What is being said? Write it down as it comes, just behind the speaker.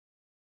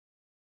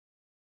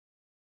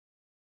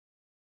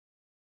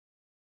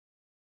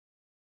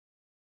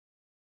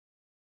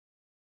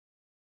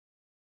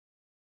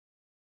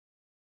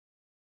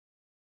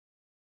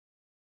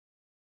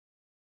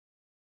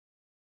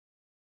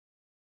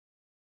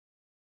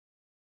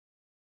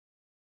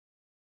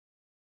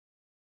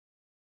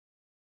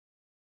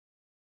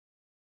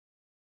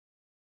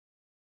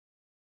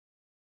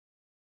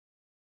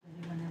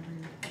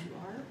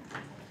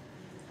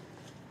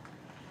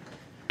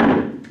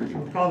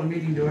We'll call the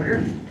meeting to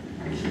order.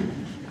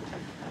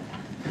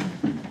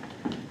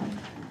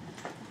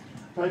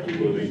 Pledge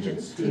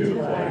allegiance to the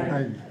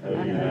flag of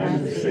the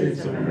United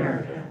States of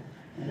America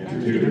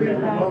and to the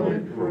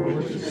republic for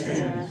which it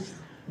stands,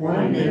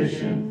 one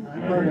nation,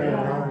 under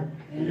God,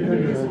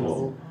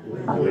 indivisible,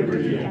 with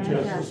liberty and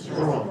justice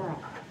for all.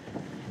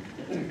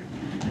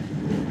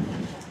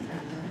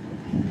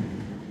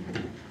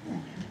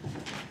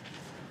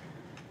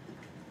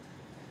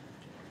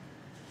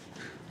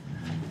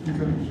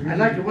 I'd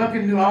like to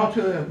welcome you all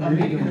to a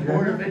meeting of the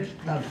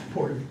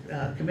Board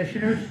of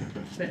Commissioners.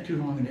 Spent too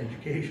long in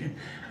education.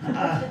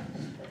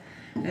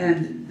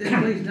 And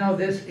please know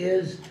this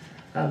is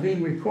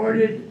being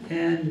recorded,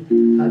 and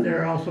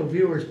there are also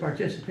viewers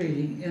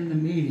participating in the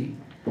meeting.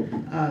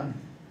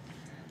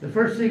 The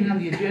first thing on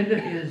the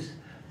agenda is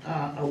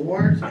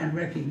awards and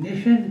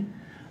recognition.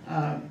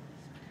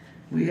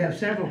 We have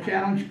several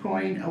Challenge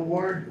Coin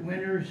Award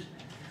winners,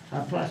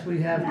 plus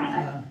we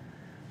have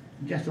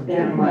just a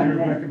general matter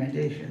of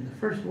recommendation. The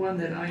first one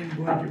that I am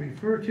going to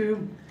refer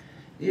to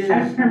is.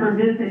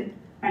 Actually,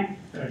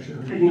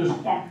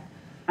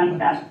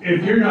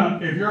 if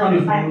you're on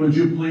the phone, would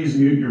you please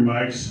mute your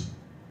mics?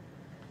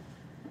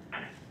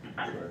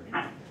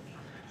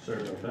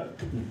 Sorry about that.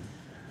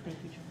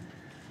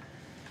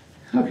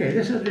 Okay,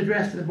 this is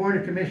addressed to the Board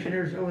of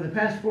Commissioners. Over the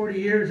past 40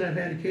 years, I've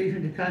had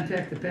occasion to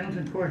contact the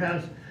Pendleton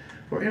Courthouse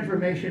for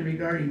information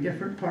regarding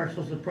different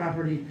parcels of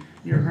property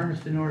near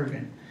Hermiston,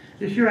 Oregon.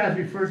 This year I was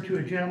referred to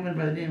a gentleman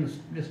by the name of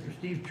Mr.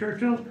 Steve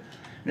Churchill.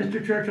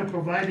 Mr. Churchill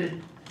provided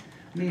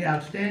me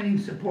outstanding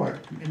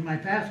support. In my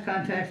past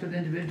contacts with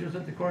individuals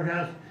at the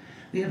courthouse,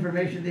 the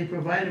information they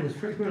provided was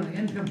frequently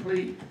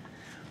incomplete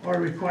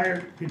or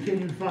required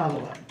continued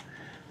follow-up.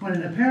 When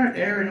an apparent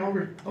error in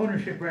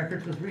ownership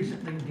records was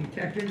recently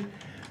detected,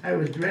 I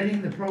was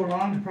dreading the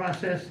prolonged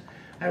process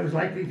I was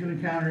likely to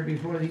encounter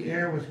before the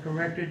error was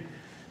corrected.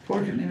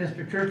 Fortunately,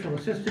 Mr. Churchill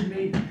assisted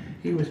me.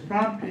 He was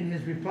prompt in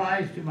his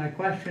replies to my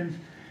questions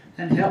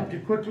and helped to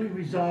quickly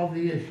resolve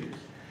the issues.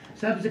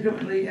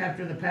 Subsequently,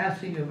 after the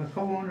passing of a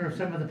co-owner of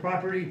some of the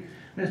property,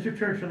 Mr.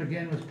 Churchill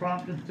again was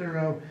prompt and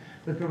thorough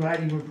with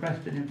providing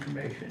requested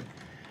information.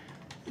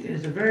 It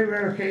is a very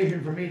rare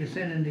occasion for me to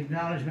send an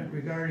acknowledgement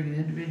regarding an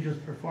individual's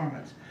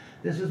performance.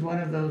 This is one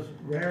of those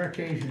rare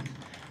occasions.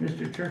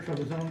 Mr. Churchill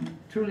was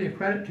truly a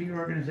credit to your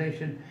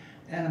organization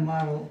and a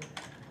model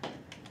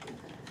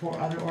for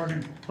other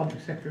Oregon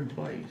public sector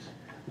employees.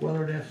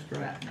 Willard F.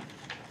 Stratton.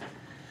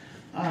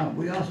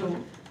 We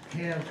also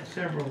have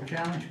several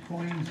challenge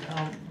coins.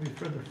 I'll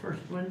refer the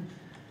first one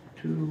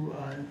to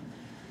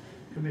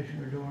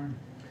Commissioner Dorn.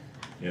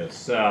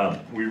 Yes,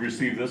 we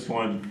received this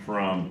one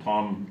from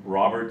Tom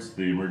Roberts,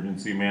 the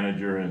emergency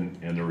manager, and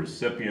the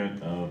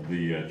recipient of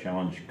the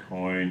challenge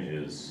coin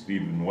is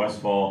Stephen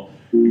Westfall,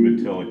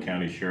 Umatilla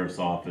County Sheriff's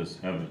Office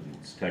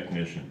evidence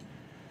technician.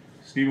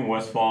 Stephen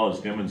Westfall has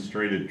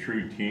demonstrated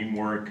true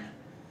teamwork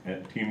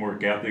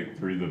ethic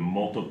through the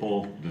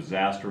multiple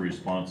disaster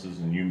responses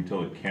in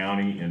Umatilla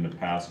County in the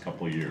past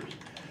couple of years.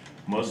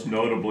 Most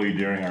notably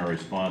during our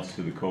response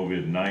to the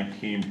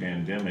COVID-19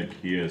 pandemic,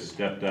 he has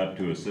stepped up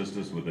to assist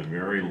us with a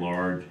very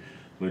large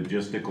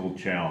logistical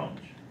challenge.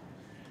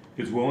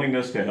 His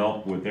willingness to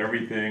help with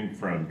everything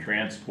from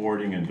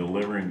transporting and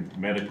delivering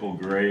medical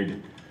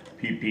grade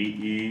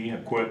PPE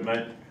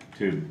equipment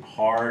to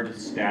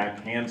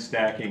hand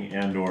stacking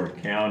and or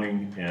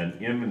counting and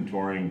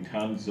inventorying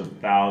tons of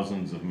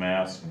thousands of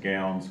masks,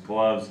 gowns,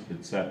 gloves,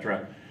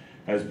 etc.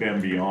 has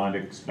been beyond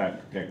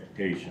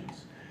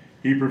expectations.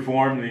 He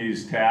performed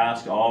these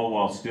tasks all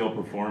while still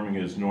performing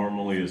his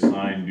normally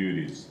assigned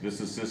duties. This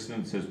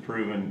assistance has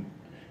proven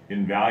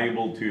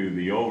invaluable to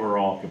the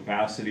overall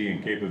capacity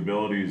and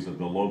capabilities of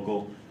the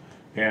local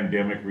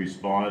pandemic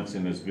response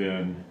and has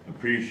been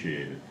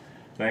appreciated.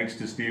 Thanks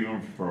to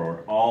Stephen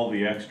for all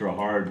the extra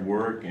hard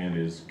work and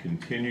his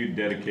continued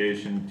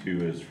dedication to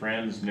his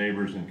friends,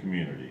 neighbors, and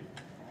community.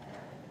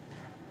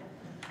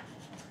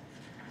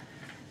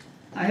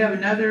 I have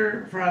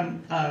another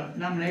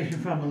nomination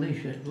from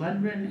Alicia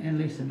Lundgren and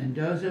Lisa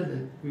Mendoza.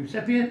 The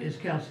recipient is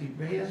Kelsey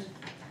Reyes.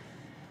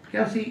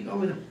 Kelsey,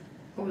 over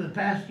the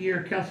past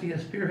year, Kelsey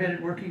has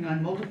spearheaded working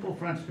on multiple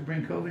fronts to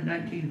bring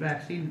COVID-19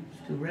 vaccines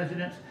to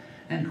residents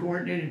and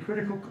coordinated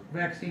critical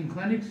vaccine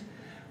clinics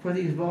for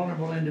these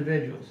vulnerable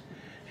individuals.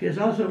 She has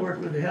also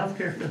worked with the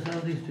healthcare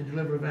facilities to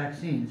deliver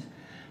vaccines,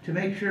 to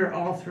make sure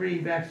all 3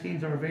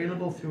 vaccines are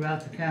available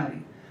throughout the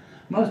county.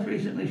 Most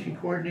recently, she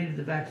coordinated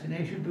the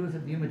vaccination booth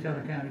at the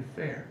Umatilla County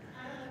Fair.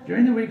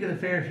 During the week of the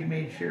fair, she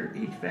made sure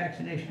each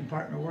vaccination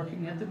partner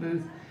working at the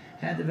booth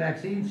had the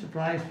vaccine,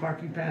 supplies,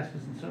 parking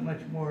passes, and so much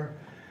more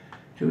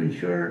to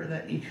ensure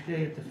that each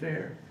day at the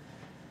fair,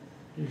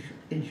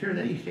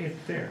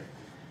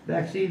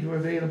 vaccines were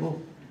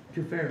available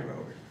to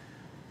fairgoers.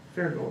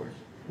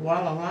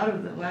 While a lot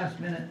of the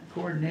last-minute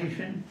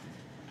coordination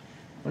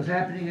was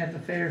happening at the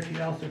fair,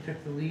 she also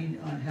took the lead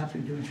on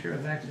helping to ensure a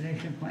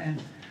vaccination plan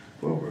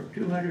for over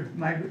 200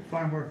 migrant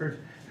farm workers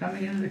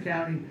coming into the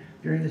county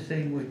during the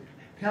same week.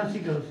 Kelsey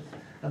goes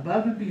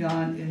above and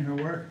beyond in her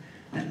work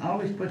and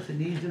always puts the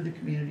needs of the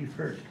community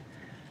first.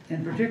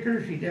 In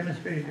particular, she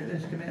demonstrated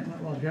this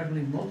commitment while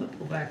juggling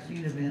multiple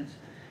vaccine events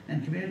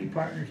and community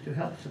partners to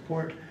help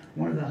support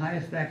one of the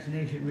highest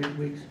vaccination rate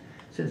weeks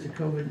since the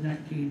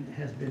COVID-19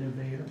 has been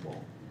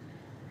available.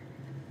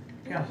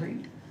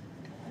 Kelsey,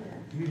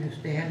 you just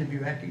stand and be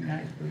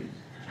recognized, please.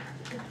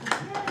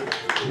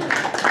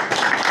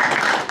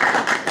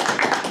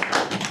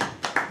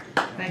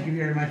 Thank you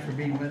very much for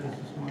being with us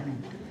this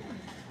morning.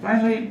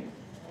 Finally,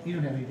 you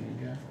don't have anything,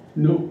 John?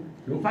 No.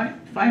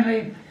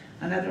 Finally,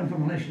 another one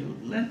from Alicia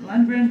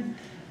Lundgren.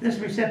 This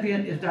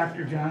recipient is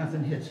Dr.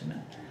 Jonathan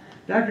Hitzman.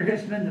 Dr.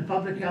 Hitzman, the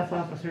public health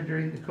officer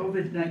during the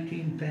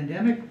COVID-19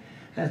 pandemic,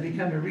 has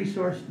become a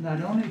resource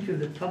not only to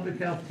the public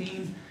health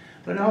team,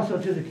 but also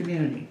to the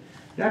community.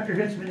 Dr.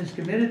 Hitzman is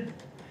committed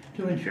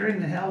to ensuring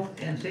the health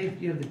and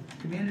safety of the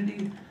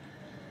community.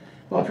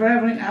 While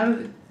traveling out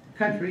of the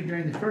country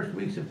during the first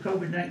weeks of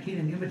COVID-19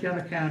 in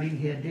Umatilla County,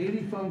 he had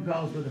daily phone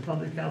calls with the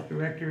public health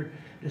director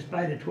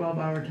despite a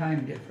 12-hour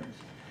time difference.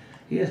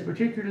 He has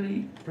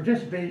particularly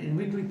participated in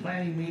weekly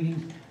planning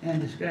meetings and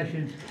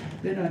discussions,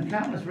 been on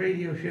countless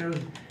radio shows,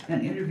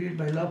 and interviewed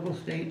by local,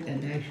 state,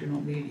 and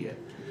national media.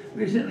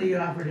 Recently, he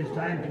offered his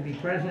time to be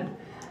present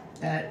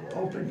at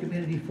open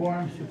community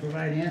forums to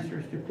provide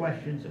answers to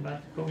questions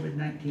about the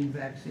COVID-19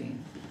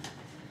 vaccine.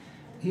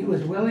 He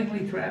has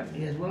willingly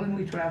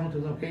traveled to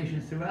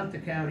locations throughout the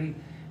county.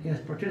 He has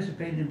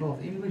participated in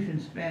both English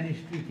and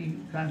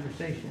Spanish-speaking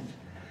conversations,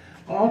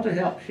 all to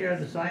help share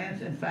the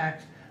science and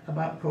facts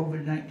about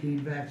COVID-19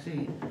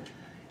 vaccine.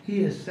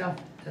 He has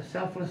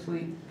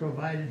selflessly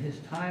provided his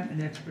time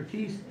and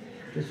expertise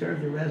to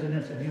serve the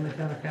residents of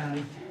Umatilla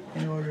County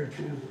in order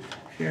to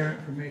share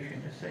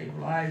information to save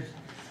lives.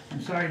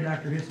 I'm sorry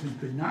Dr. Hitzman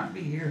could not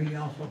be here. He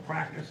also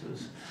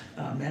practices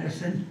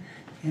medicine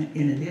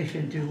in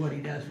addition to what he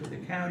does for the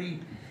county.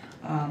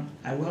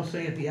 I will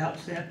say at the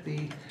outset,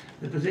 the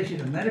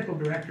position of medical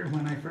director,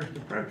 when I first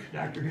approached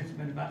Dr.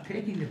 Hitzman about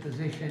taking the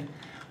position,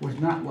 was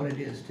not what it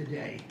is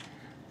today.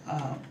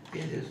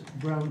 It has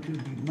grown to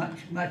be much,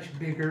 much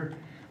bigger.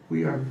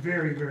 We are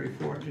very, very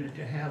fortunate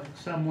to have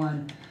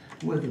someone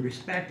with the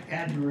respect,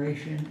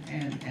 admiration,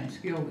 and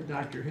skill that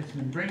Dr.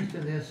 Hitzman brings to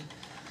this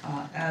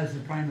as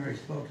the primary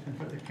spokesman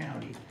for the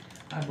county.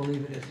 I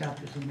believe it has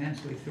helped us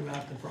immensely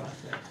throughout the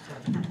process.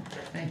 So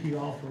thank you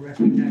all for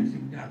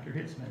recognizing Dr.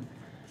 Hitzman.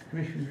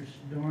 Commissioners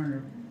Dorn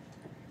or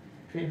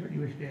Schaefer,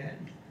 you wish to add?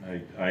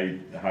 I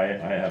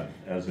have,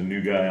 as a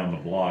new guy on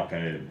the block, I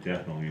have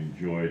definitely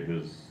enjoyed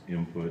his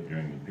input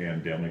during the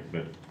pandemic,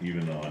 but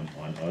even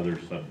on other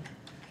subjects,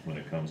 when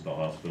it comes to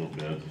hospital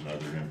beds and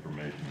other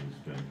information, it's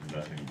been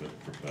nothing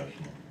but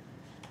professional.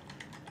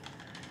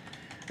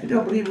 I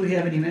don't believe we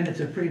have any minutes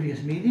of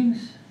previous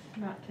meetings.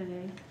 Not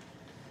today.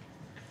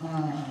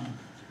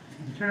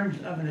 In terms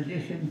of an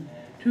addition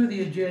to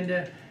the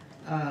agenda,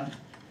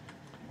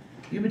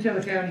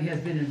 Umatilla County has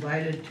been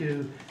invited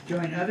to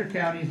join other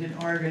counties in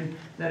Oregon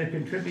that are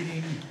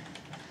contributing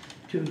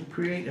to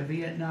create a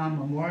Vietnam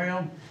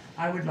memorial.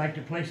 I would like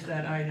to place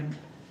that item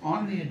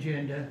on the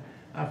agenda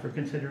for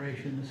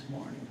consideration this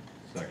morning.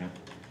 Second.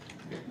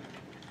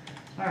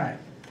 All right.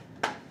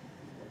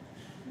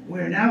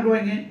 We're now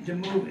going to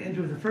move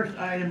into the first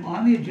item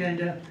on the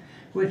agenda,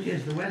 which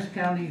is the West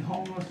County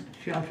Homeless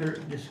Shelter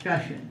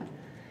discussion.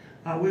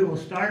 We will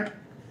start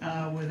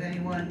with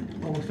anyone,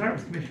 well, we'll start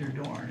with Commissioner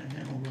Dorn, and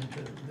then we'll go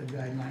into the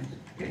guidelines.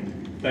 Okay.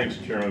 Thanks,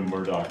 Chairman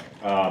Murdoch.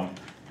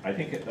 I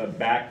think a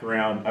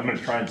background, I'm going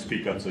to try and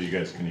speak up so you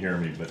guys can hear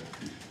me, but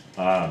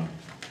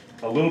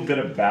a little bit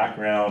of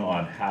background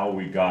on how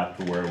we got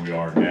to where we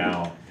are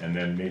now, and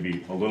then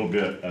maybe a little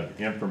bit of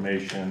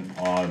information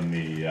on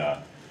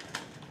the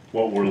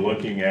what we're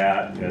looking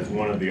at as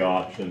one of the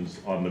options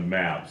on the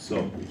map.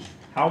 So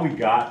how we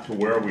got to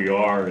where we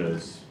are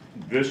is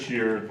this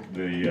year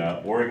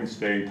the Oregon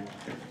State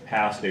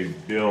passed a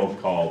bill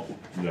called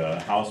the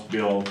House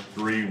Bill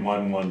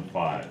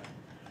 3115.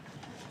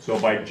 So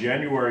by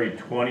January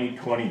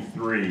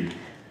 2023,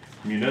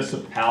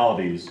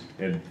 municipalities,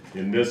 and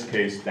in this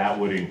case that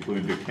would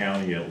include the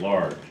county at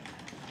large,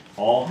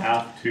 all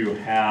have to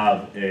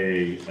have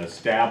a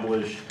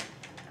established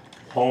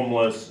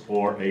homeless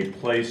or a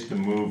place to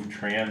move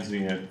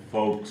transient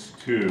folks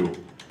to,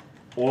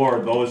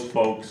 or those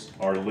folks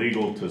are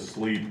legal to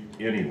sleep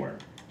anywhere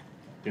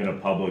in a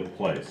public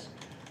place.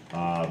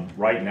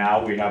 Right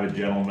now we have a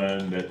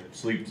gentleman that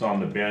sleeps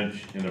on the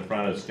bench in the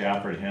front of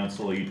Stafford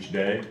Hansel each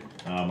day.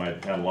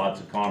 I've had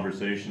lots of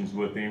conversations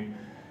with him.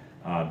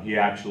 He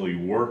actually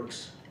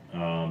works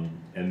and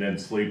then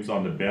sleeps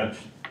on the bench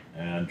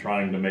and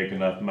trying to make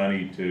enough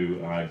money to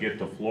get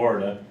to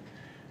Florida.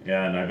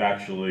 And I've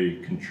actually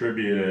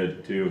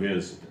contributed to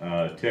his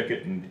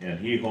ticket, and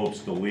he hopes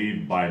to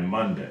leave by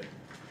Monday.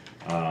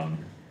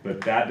 But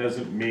that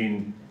doesn't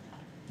mean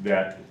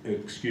that,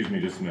 excuse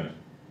me just a minute.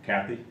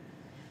 Kathy?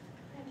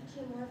 I have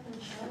two more from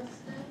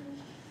Charleston.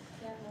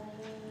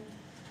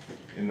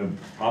 In the,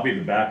 probably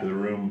the back of the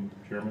room,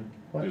 Chairman,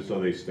 What? just so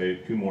they stay,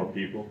 two more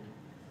people.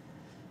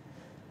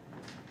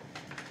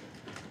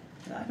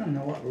 I don't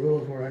know what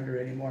rules we're under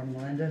anymore.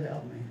 Melinda,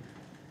 help me.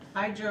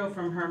 Hi, Joe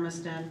from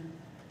Hermiston.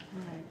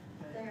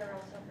 Right. They are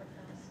also from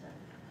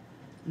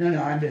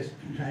No, I'm just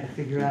trying to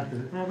figure out the,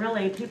 Well,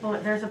 really, people,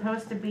 they're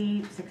supposed to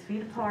be 6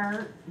 feet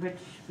apart, which,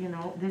 you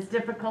know, is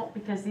difficult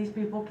because these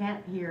people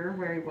can't hear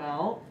very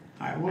well.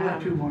 all right, we'll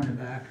have two more in the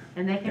back.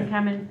 And they can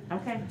come in,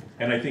 okay,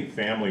 And I think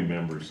family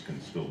members can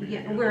still be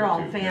Yeah, together we're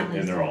all too, families,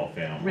 and they're so- all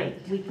family.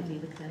 great, we can be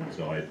with them.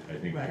 So I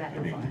think, Right, I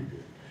we're think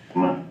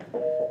fine.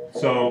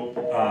 So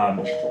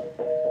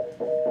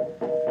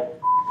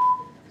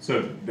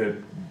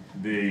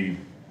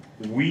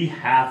we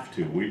have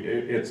to,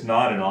 it's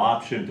not an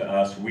option to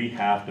us, we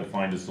have to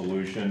find a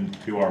solution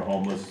to our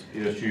homeless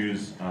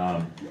issues.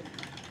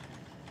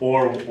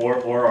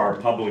 Or our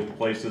public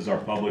places, our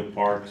public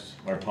parks,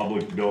 our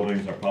public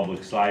buildings, our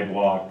public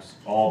sidewalks,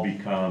 all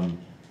become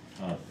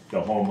the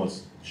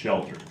homeless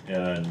shelter.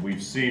 And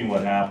we've seen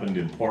what happened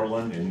in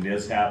Portland, and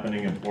is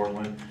happening in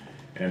Portland.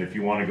 And if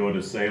you want to go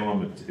to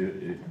Salem,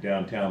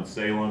 downtown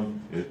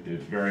Salem,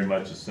 it's very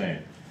much the same.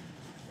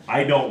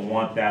 I don't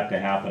want that to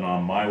happen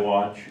on my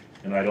watch,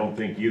 and I don't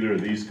think either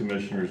of these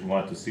commissioners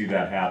want to see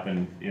that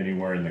happen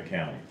anywhere in the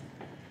county.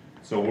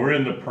 So we're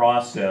in the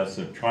process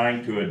of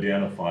trying to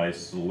identify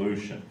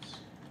solutions.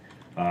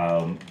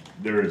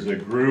 There is a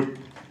group,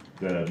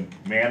 the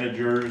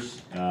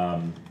managers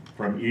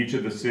from each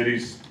of the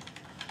cities,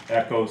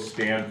 Echo,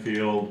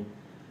 Stanfield,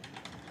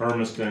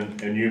 Hermiston,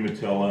 and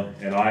Umatilla,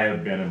 and I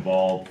have been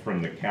involved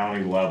from the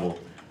county level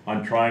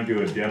on trying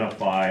to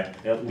identify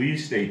at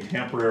least a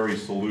temporary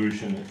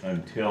solution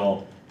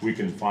until we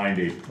can find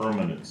a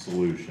permanent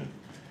solution.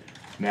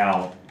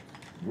 Now,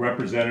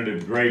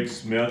 Representative Greg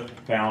Smith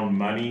found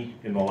money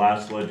in the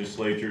last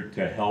legislature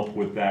to help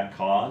with that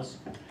cause.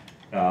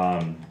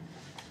 And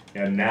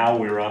now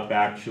we're up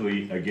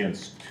actually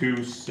against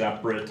two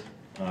separate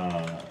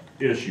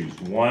issues.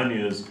 One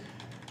is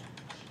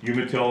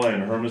Umatilla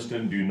and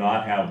Hermiston do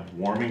not have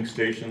warming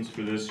stations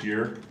for this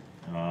year.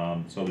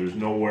 So there's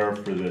nowhere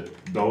for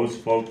those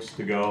folks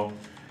to go,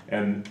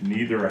 and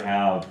neither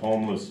have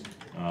homeless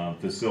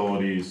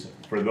facilities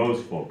for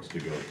those folks to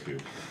go to.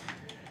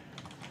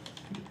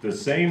 At the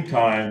same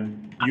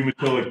time,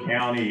 Umatilla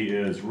County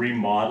is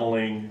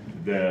remodeling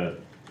the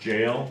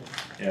jail,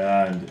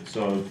 and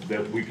so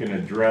that we can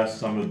address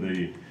some of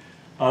the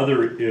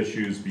other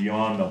issues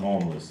beyond the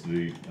homeless,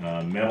 the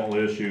mental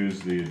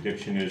issues, the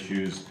addiction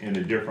issues, in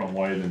a different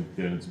way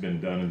than it's been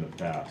done in the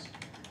past.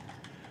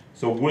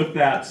 So with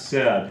that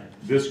said,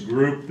 this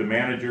group, the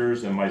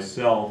managers and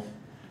myself,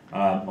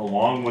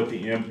 along with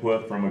the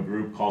input from a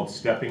group called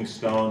Stepping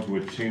Stones,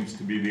 which seems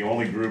to be the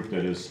only group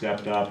that has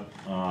stepped up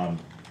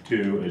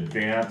to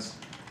advance,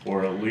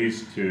 or at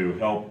least to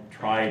help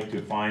try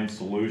to find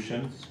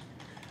solutions.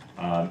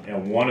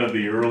 And one of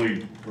the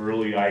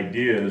early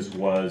ideas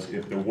was,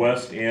 if the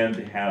West End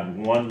had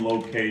one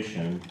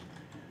location,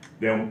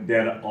 then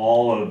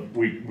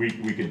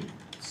we could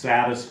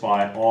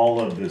satisfy all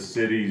of the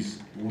city's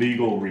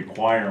legal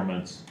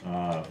requirements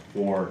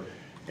for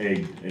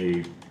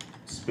a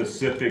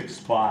specific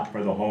spot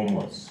for the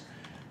homeless.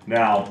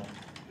 Now,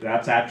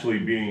 that's actually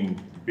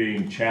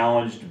being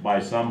challenged by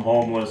some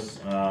homeless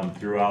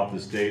throughout the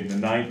state. The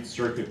Ninth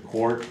Circuit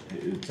Court,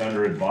 it's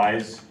under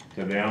advice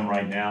to them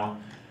right now.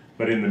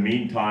 But in the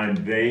meantime,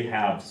 they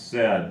have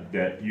said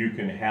that you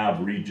can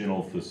have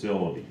regional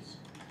facilities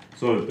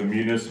so that the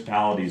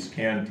municipalities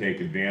can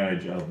take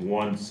advantage of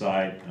one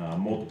site,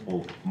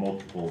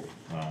 multiple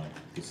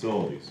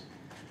facilities.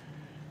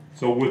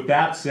 So with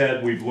that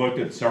said, we've looked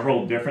at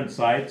several different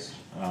sites.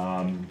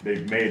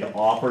 They've made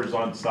offers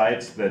on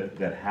sites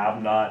that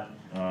have not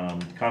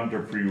come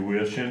to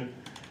fruition.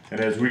 And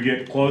as we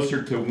get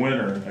closer to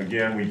winter,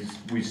 again,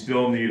 we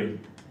still need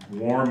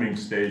warming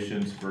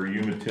stations for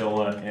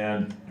Umatilla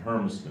and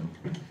Hermiston.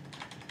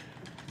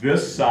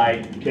 This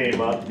site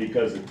came up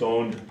because it's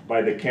owned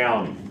by the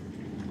county.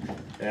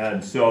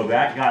 And so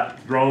that got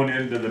thrown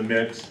into the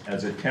mix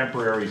as a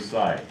temporary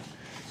site.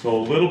 So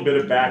a little bit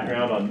of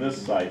background on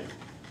this site.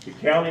 The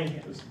county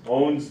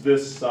owns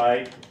this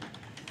site.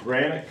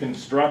 Granite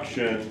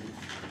Construction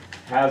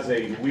has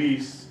a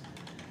lease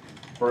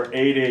for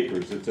 8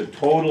 acres. It's a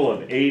total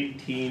of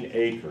 18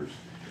 acres.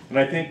 And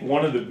I think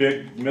one of the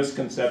big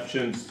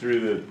misconceptions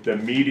through the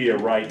media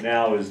right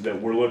now is that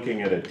we're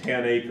looking at a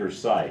 10-acre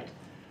site.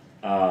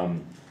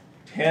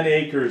 10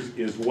 acres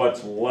is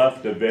what's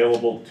left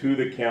available to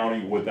the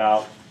county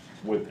without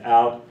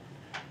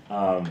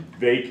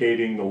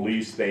vacating the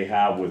lease they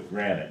have with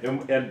Granite.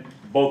 And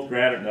both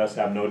Granite and us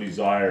have no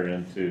desire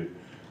into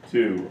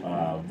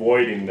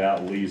voiding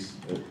that lease,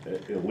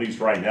 at least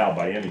right now,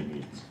 by any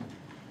means.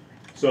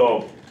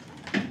 So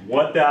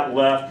what that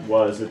left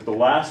was, at the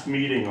last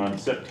meeting on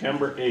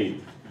September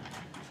 8th,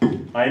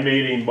 I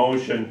made a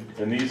motion,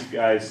 and these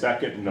guys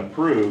second and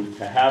approved,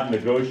 to have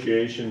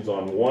negotiations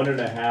on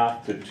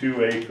 1.5 to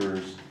 2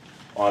 acres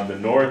on the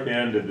north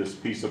end of this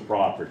piece of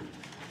property.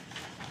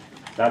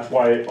 That's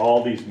why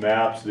all these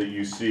maps that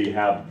you see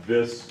have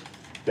this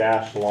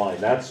dashed line.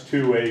 That's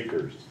 2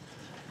 acres.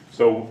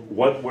 So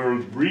what we're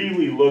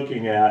really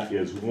looking at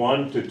is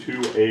 1 to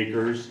 2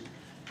 acres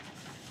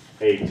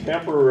a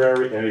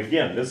temporary, and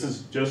again, this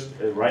is just,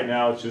 right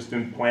now, it's just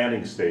in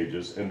planning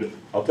stages. And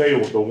I'll tell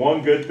you, the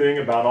one good thing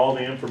about all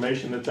the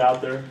information that's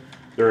out there,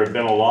 there have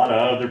been a lot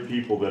of other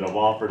people that have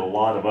offered a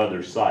lot of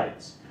other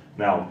sites.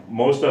 Now,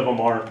 most of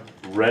them aren't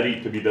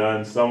ready to be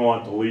done. Some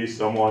want to lease,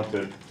 some want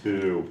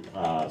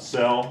to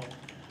sell.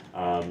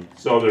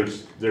 So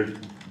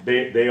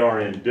they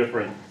are in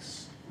different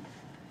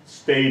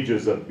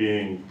stages of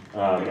being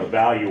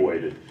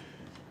evaluated.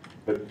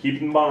 But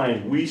keep in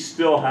mind, we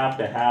still have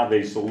to have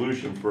a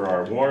solution for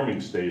our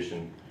warming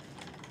station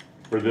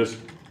for this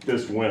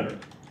winter,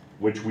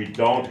 which we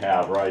don't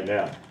have right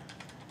now.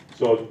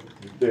 So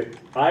the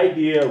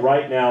idea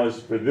right now is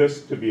for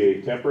this to be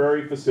a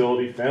temporary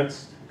facility,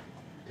 fenced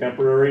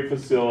temporary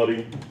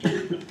facility.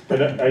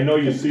 And I know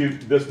you see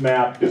this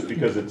map just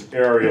because it's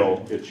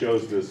aerial, it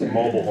shows this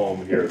mobile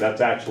home here.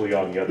 That's actually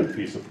on the other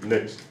piece of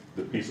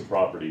the piece of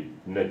property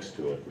next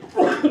to it.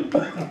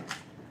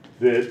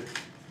 The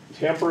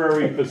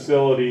temporary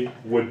facility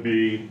would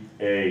be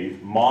a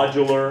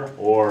modular,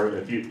 or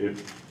if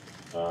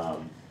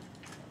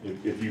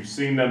you've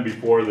seen them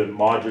before, the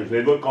modulars,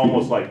 they look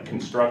almost like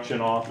construction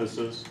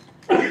offices.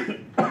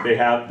 They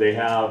have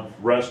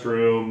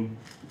restrooms,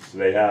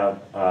 they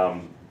have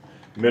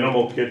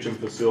minimal kitchen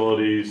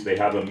facilities, they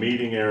have a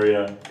meeting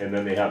area, and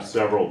then they have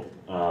several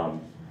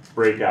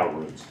breakout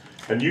rooms.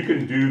 And you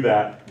can do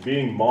that,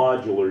 being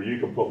modular, you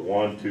can put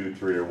 1, 2,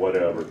 3, or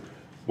whatever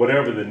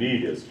the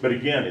need is. But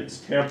again, it's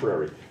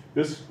temporary.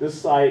 This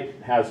site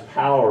has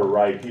power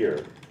right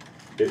here.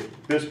 At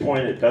this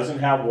point, it doesn't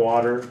have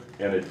water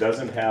and it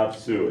doesn't have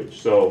sewage.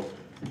 So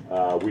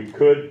we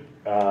could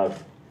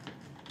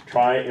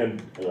try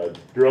and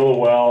drill a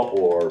well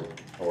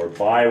or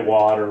buy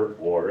water,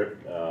 or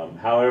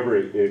however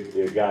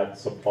it got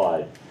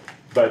supplied.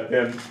 But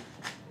then,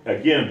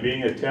 again,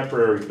 being a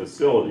temporary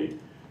facility,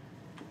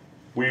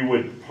 we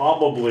would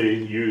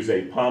probably use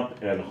a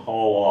pump and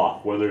haul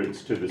off, whether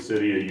it's to the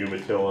city of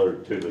Umatilla or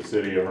to the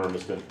city of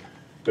Hermiston,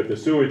 but the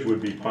sewage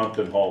would be pumped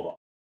and hauled off.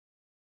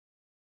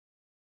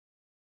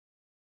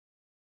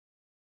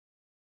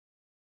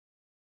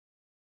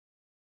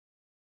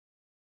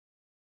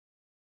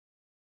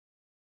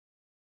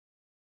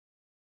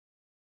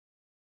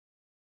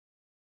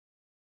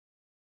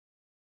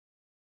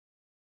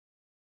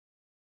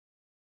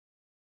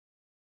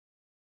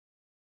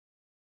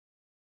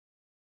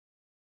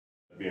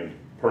 Being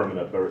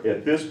permanent, but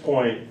at this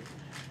point,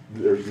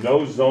 there's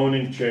no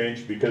zoning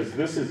change because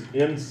this is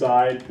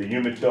inside the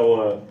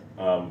Umatilla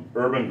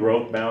urban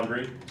growth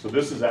boundary. So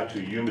this is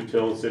actually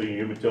Umatilla, city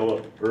of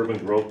Umatilla urban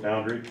growth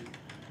boundary.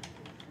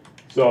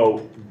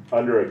 So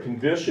under a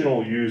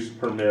conditional use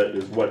permit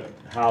is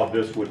how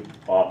this would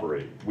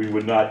operate. We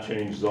would not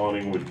change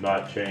zoning, would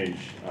not change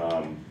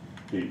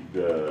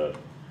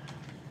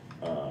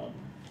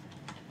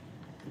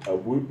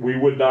we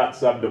would not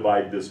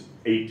subdivide this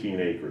 18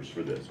 acres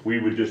for this. We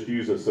would just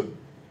use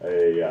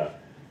a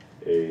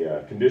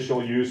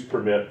conditional use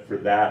permit for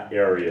that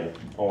area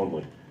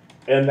only.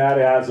 And that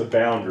has a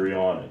boundary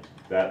on it.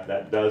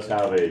 That does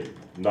have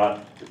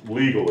not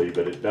legally,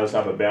 but it does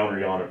have a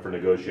boundary on it for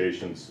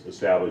negotiations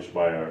established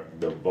by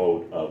the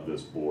vote of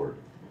this board.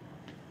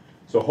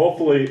 So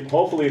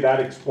hopefully that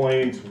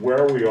explains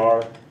where we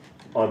are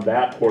on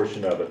that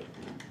portion of it.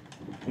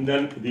 And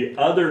then the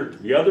other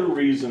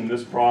reason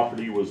this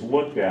property was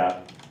looked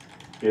at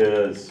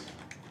is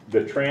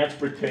the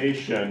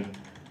transportation.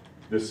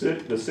 The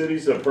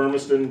cities of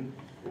Hermiston,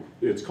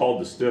 it's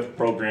called the STIF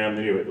program.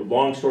 Anyway,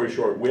 long story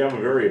short, we have a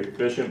very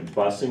efficient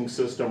busing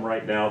system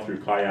right now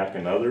through Kayak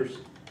and others.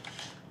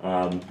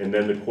 And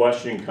then the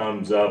question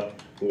comes up,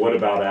 what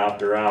about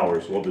after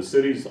hours? Well, the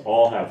cities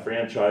all have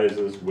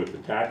franchises with the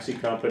taxi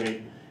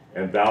company,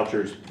 and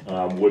vouchers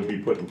would be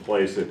put in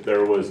place if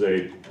there was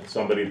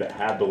somebody that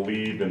had to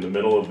leave in the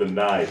middle of the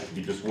night.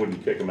 You just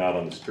wouldn't kick them out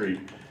on the street.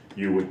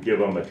 You would give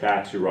them a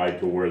taxi ride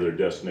to where their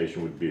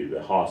destination would be,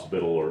 the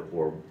hospital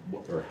or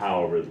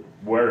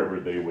wherever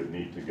they would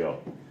need to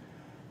go.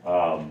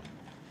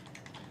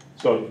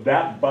 So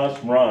that bus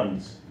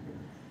runs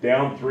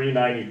down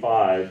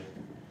 395.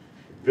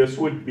 This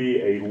would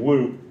be a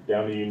loop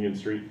down to Union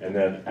Street and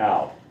then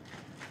out.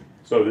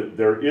 So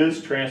there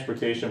is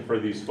transportation for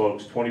these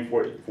folks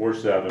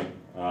 24/7,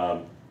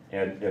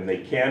 and they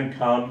can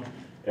come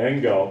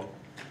and go,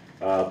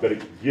 but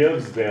it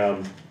gives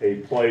them a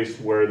place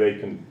where they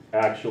can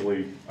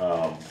actually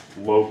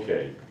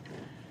locate.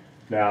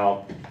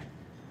 Now,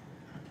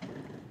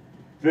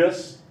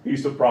 this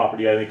piece of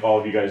property, I think all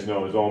of you guys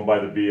know, is owned by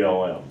the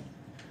BLM.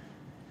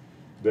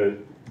 The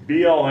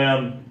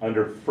BLM,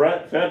 under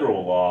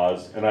federal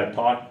laws, and I've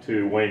talked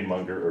to Wayne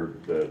Munger, or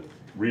the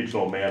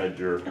regional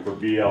manager for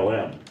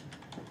BLM,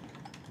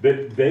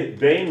 that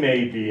they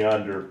may be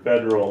under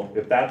federal,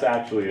 if that's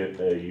actually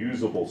a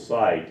usable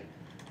site,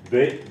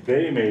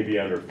 they may be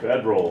under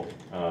federal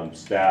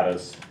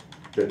status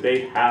that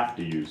they have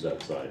to use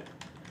that site.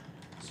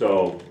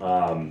 So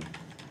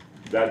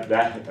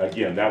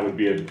that would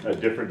be a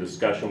different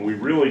discussion. We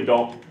really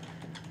don't.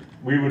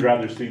 We would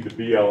rather see the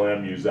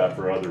BLM use that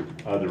for other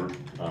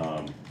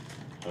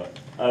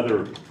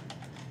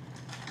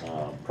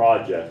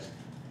projects.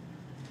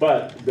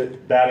 But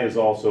that is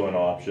also an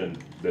option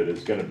that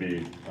is gonna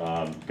be,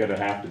 gonna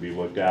have to be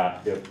looked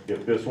at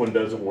if this one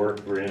doesn't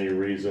work for any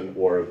reason,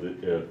 or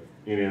if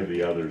any of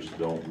the others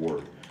don't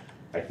work.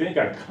 I think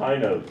I've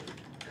kind of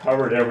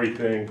covered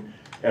everything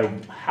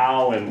and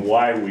how and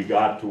why we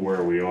got to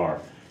where we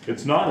are.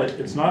 It's not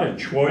a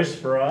choice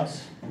for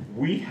us.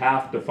 We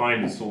have to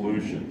find a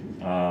solution,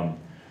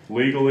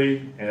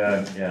 legally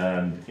and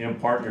in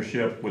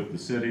partnership with the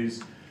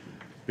cities.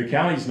 The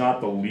county's not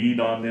the lead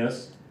on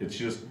this. It's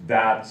just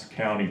that's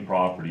county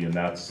property, and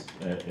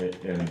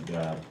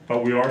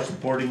but we are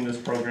supporting this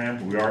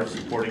program. We are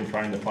supporting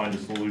trying to find a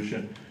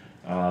solution,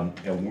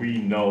 and we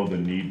know the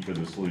need for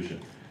the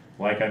solution.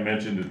 Like I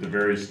mentioned at the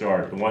very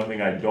start, the one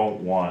thing I don't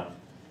want,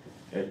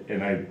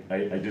 and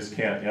I just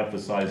can't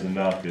emphasize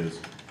enough, is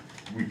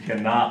we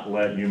cannot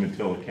let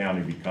Umatilla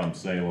County become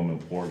Salem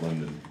and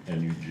Portland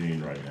and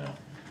Eugene right now.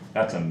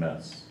 That's a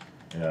mess,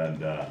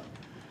 and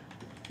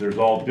there's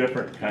all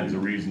different kinds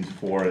of reasons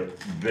for it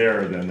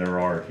there than there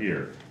are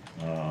here.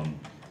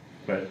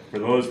 But for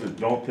those that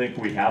don't think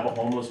we have a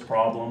homeless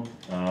problem,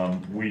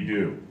 we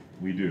do.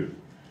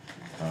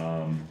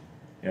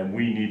 And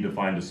we need to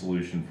find a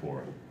solution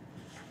for it.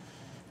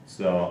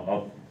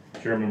 So,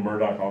 Chairman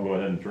Murdoch, I'll go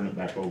ahead and turn it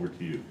back over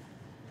to you.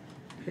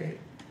 Okay.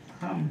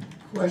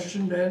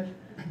 Question, Dan?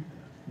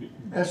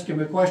 Ask him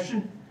a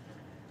question.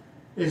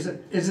 Is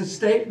it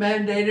state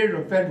mandated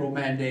or federal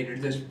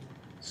mandated, this?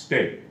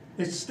 State.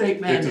 It's state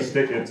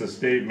mandated? It's a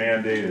state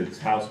mandate. It's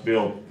House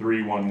Bill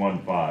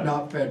 3115.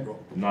 Not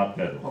federal? Not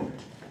federal.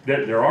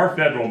 Okay. There are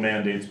federal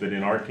mandates, but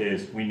in our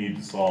case, we need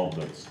to solve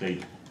the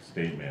state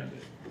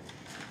mandate.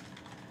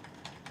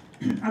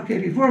 Okay,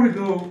 before we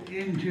go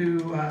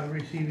into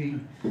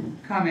receiving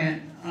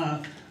comment,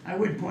 I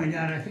would point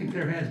out, I think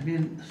there has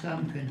been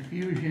some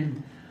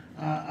confusion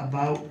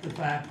about the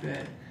fact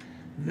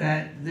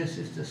that this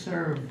is to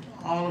serve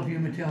all of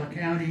Umatilla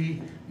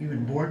County,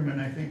 even Boardman,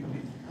 I think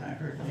I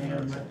heard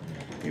there, but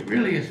it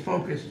really is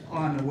focused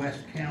on the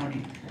West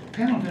County.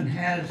 Pendleton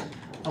has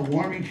a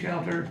warming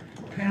shelter,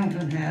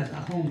 Pendleton has a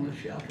homeless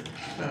shelter,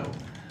 so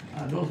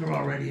those are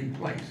already in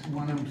place.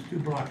 One of them's 2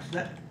 blocks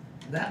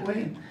that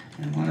way,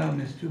 and one of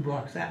them is 2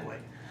 blocks that way.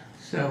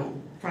 So,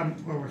 from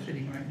where we're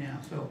sitting right now.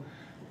 So,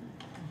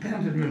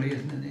 Pendleton really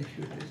isn't an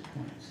issue at this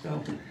point.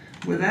 So,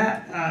 with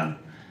that,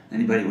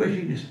 anybody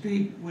wishing to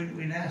speak,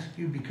 we'd ask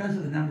you, because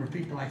of the number of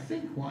people I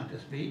think want to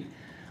speak,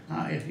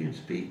 if you'd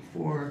speak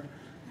for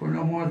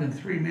no more than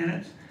 3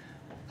 minutes.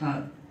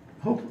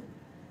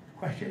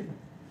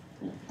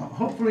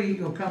 Hopefully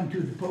you'll come to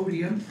the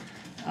podium,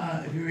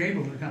 if you're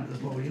able to come to the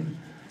podium.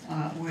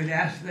 We'd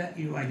ask that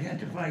you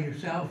identify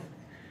yourself,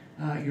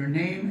 your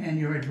name and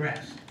your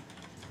address,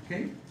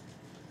 okay?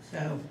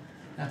 So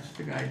that's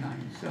the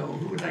guideline. So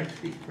who would like to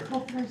speak first?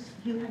 Well, first,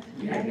 you have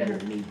to. Yeah, I got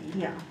a meeting.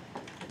 Yeah.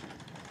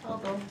 I'll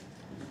go.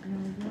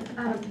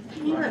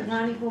 Can you let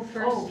Ronnie go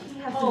first? He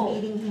has a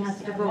meeting he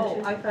has to go Oh,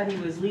 to. I thought he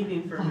was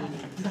leaving for a meeting.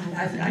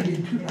 I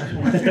did too much.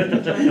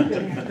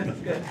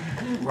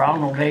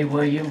 Ronald A.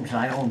 Williams,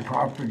 I own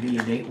property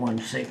at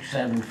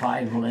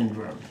 81675 Lind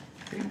Road.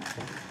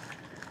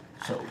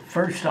 So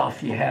first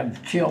off, you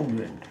have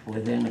children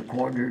within a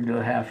quarter to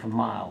a half a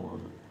mile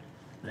of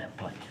that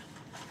place.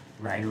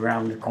 Right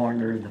around the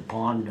corner of the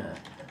pond,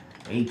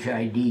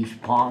 HID's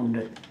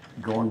pond,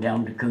 going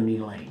down to Cooney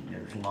Lane.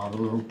 There's a lot of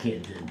little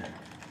kids in there.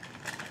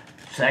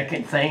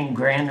 Second thing,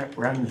 Granite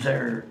runs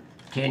their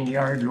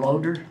 10-yard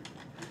loader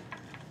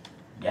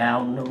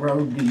down the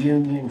road to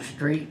Union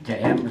Street to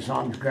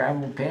Amazon's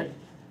gravel pit,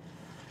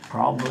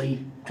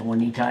 probably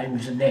 20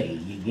 times a day.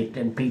 You get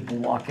them people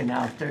walking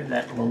out there,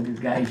 that loader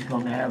guy's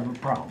gonna have a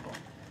problem.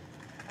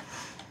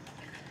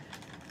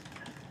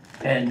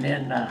 And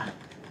then,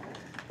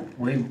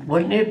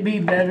 wouldn't it be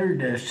better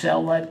to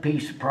sell that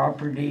piece of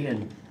property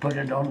and put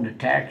it on the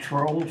tax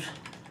rolls?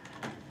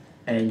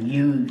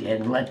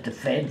 And let the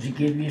feds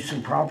give you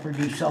some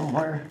property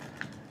somewhere?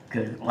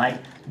 'Cause like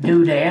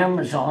due to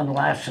Amazon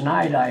last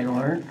night, I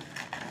learned,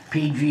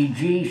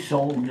 PGG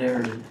sold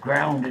their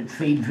ground at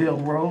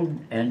Feedville Road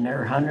and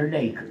their 100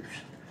 acres.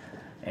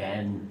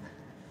 And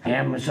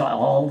Amazon,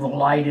 all the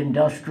light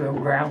industrial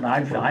ground,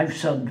 I've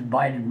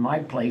subdivided my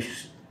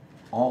place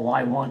all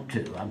I want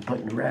to. I'm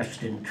putting the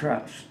rest in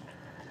trust.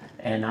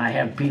 And I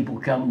have people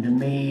come to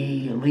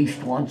me at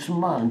least once a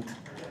month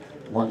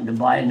wanting to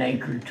buy an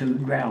acre or 2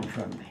 of ground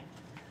from me.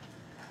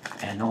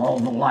 And all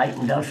the light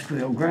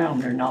industrial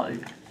ground,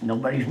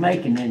 nobody's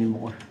making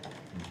anymore.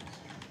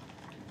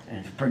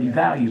 And it's pretty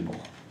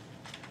valuable.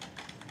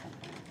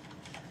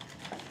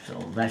 So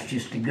that's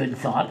just a good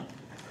thought.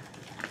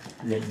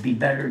 That it'd be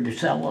better to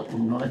sell it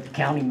and let the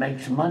county make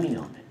some money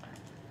on it.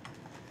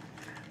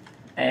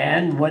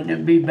 And wouldn't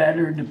it be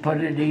better to put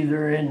it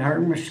either in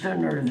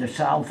Hermiston or the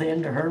south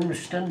end of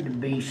Hermiston to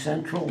be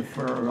central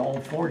for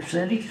all 4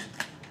 cities?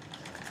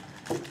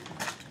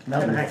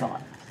 Another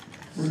thought.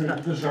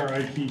 This is our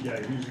IT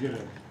guy, he's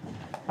gonna.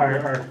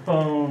 Our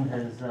phone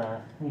has,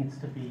 needs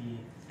to be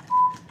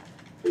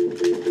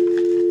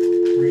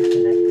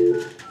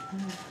reconnected.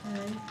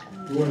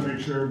 we wanna make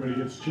sure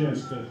everybody gets a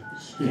chance to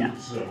Yeah. speak,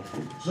 so,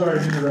 sorry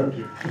to interrupt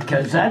you.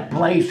 Because that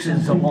place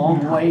is a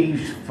long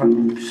ways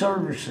from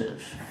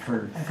services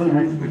for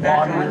food,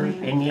 water,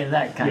 any of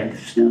that kind of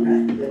stuff.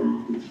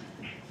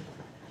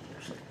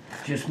 So,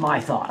 just my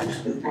thoughts.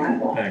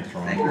 Thanks,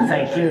 Ron.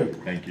 Thank you.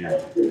 Thank you.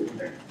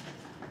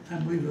 I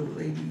believe the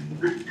lady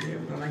there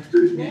would like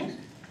to speak next.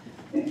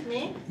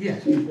 Me?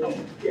 Yes.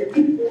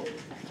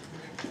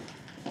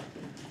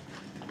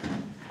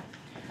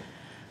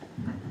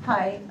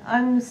 Hi,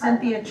 I'm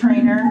Cynthia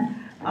Trainer,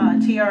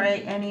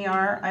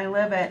 Traner. I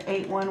live at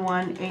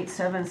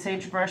 81187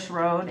 Sagebrush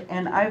Road,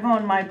 and I've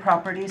owned my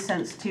property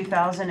since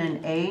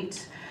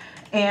 2008.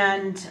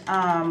 And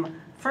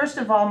first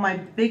of all, my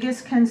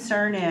biggest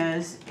concern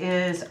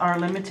is our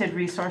limited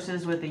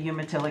resources with the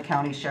Umatilla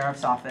County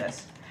Sheriff's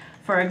Office.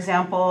 For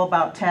example,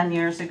 about 10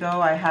 years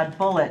ago, I had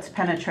bullets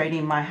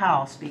penetrating my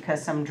house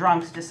because some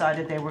drunks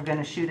decided they were going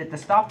to shoot at the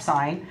stop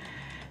sign.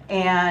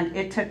 And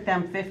it took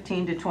them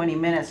 15 to 20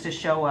 minutes to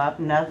show up,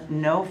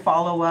 no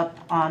follow-up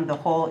on the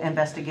whole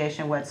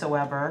investigation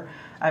whatsoever.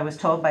 I was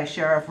told by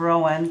Sheriff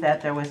Rowan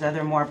that there was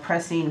other more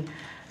pressing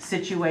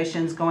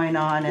situations going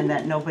on and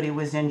that nobody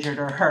was injured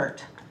or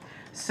hurt.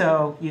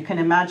 So you can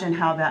imagine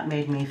how that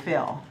made me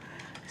feel.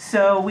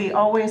 So we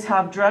always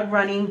have drug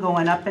running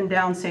going up and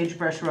down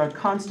Sagebrush Road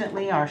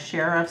constantly. Our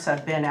sheriffs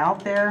have been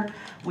out there.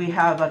 We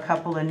have a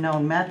couple of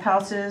known meth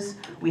houses.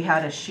 We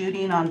had a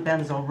shooting on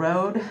Benzel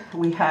Road.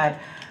 We had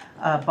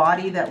a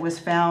body that was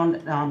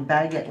found on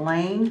Baggett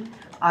Lane.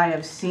 I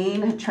have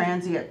seen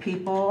transient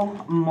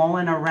people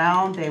mulling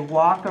around. They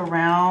walk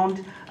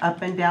around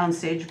up and down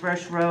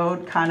Sagebrush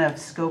Road, kind of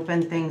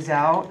scoping things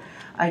out.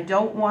 I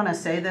don't want to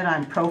say that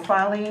I'm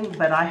profiling,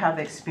 but I have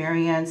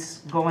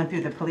experience going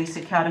through the police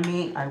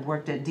academy. I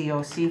worked at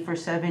DOC for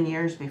 7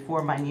 years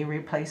before my knee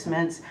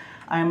replacements.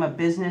 I'm a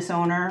business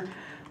owner.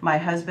 My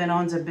husband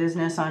owns a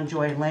business on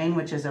Joy Lane,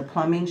 which is a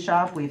plumbing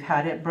shop. We've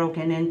had it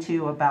broken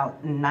into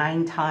about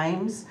 9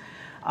 times.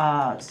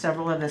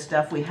 Several of the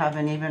stuff we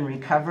haven't even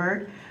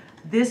recovered.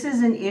 This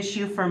is an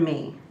issue for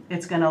me.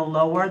 It's going to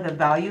lower the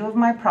value of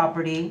my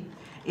property.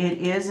 It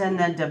is in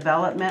the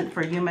development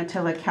for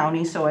Umatilla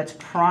County, so it's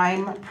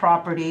prime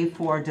property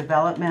for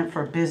development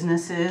for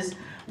businesses,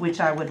 which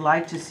I would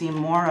like to see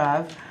more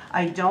of.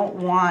 I don't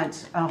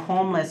want a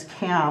homeless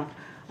camp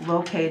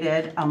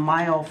located a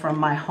mile from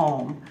my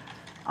home.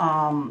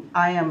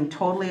 I am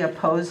totally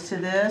opposed to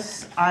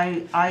this.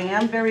 I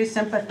am very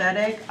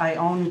sympathetic. I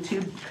own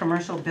 2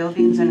 commercial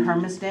buildings in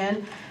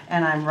Hermiston,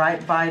 and I'm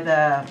right by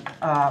the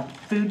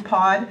food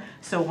pod.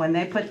 So when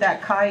they put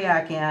that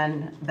kayak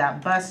in,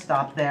 that bus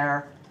stop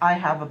there, I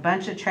have a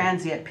bunch of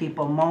transient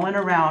people mulling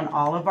around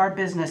all of our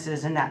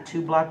businesses in that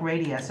 2-block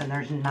radius, and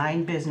there's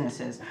 9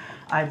 businesses.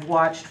 I've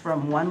watched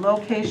from one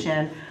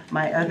location,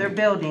 my other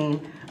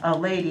building, a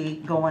lady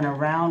going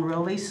around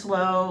really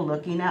slow,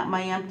 looking at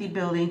my empty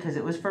building because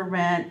it was for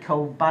rent,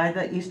 go by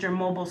the Eastern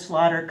Mobile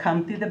Slaughter,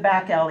 come through the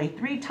back alley.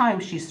 3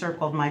 times she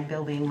circled my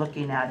building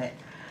looking at it.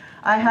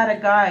 I had a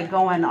guy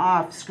going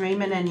off,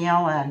 screaming and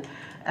yelling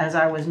as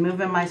I was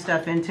moving my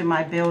stuff into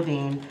my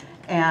building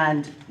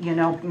and, you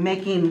know,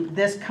 making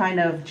this kind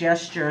of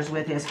gestures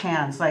with his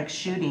hands, like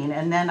shooting.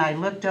 And then I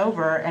looked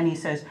over and he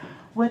says,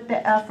 "What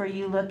the F are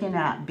you looking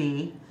at,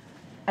 B?"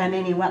 And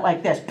then he went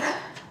like this.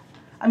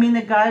 I mean,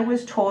 the guy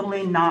was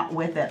totally not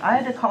with it. I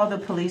had to call the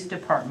police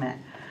department.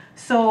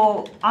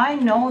 So I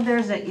know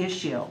there's an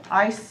issue.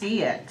 I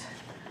see it.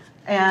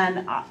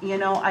 And, you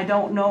know, I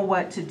don't know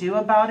what to do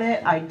about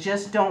it. I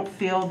just don't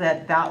feel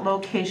that that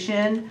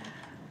location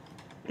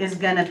is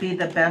going to be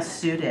the best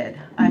suited.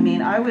 I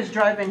mean, I was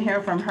driving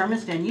here from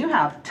Hermiston. You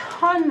have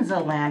tons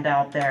of land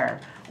out there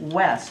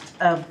west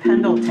of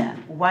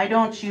Pendleton. Why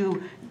don't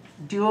you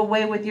do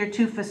away with your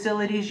 2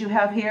 facilities you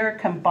have here,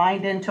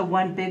 combined into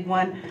one big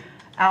one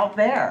out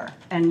there,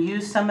 and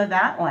use some of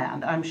that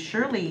land? I'm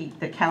surely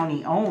the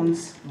county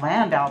owns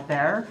land out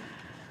there.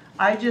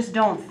 I just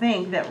don't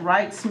think that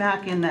right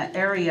smack in the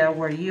area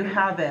where you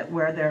have it,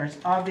 where there's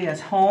obvious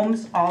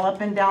homes all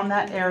up and down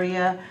that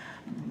area,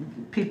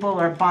 people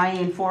are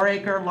buying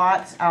 4-acre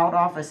lots out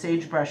off of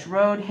Sagebrush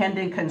Road.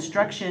 Hendon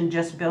Construction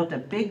just built a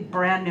big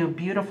brand new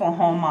beautiful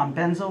home on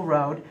Benzel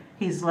Road.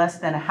 He's less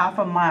than a half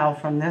a mile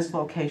from this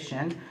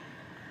location.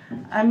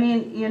 I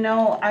mean, you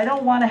know, I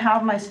don't want to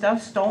have my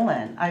stuff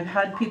stolen. I've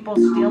had people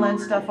stealing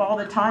stuff all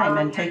the time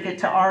and take it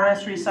to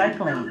RS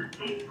Recycling.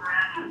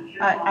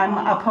 I'm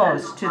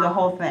opposed to the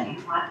whole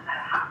thing.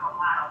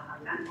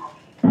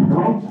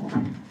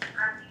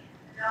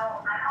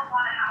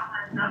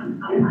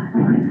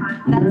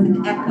 That's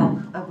an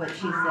echo of what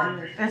she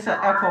said. It's an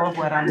echo of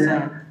what I'm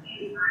saying.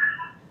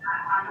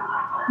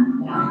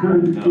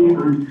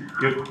 No.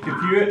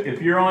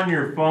 If you're on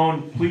your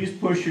phone, please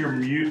push your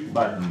mute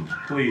button,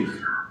 please.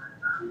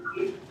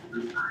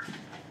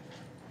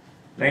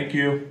 Thank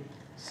you.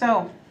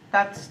 So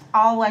that's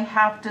all I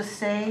have to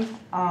say.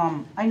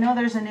 I know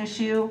there's an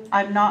issue.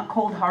 I'm not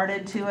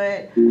cold-hearted to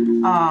it.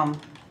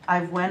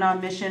 I've went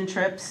on mission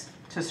trips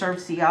to serve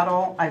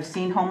Seattle. I've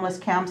seen homeless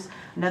camps.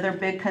 Another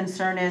big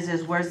concern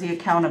is where's the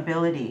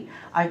accountability?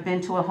 I've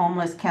been to a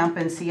homeless camp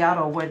in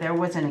Seattle where there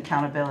wasn't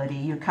accountability.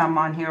 You come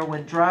on here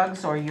with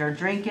drugs or you're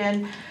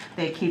drinking.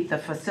 They keep the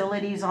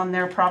facilities on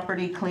their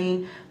property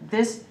clean.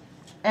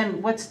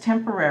 And what's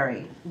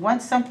temporary?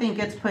 Once something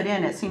gets put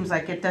in, it seems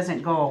like it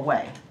doesn't go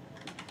away.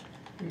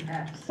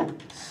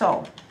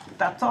 So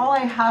that's all I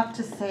have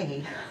to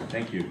say.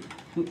 Thank you.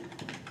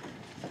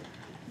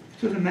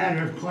 So as a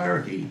matter of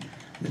clarity,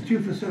 the two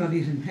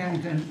facilities in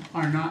Pendleton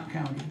are not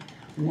county.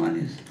 One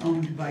is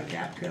owned by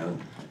Capco,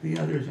 the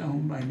other is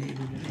owned by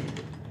neighbor to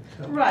neighbor.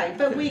 So Right,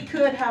 but we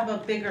could have a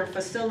bigger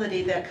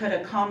facility that could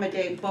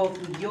accommodate both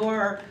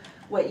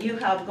what you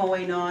have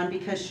going on,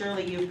 because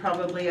surely you've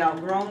probably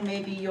outgrown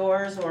maybe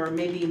yours or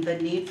maybe the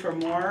need for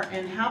more,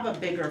 and have a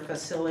bigger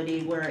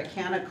facility where it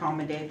can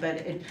accommodate.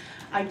 But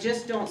I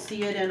just don't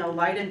see it in a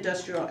light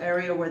industrial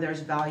area where there's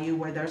value,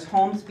 where there's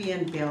homes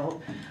being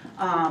built.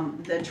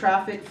 The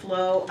traffic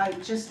flow,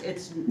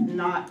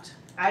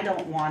 I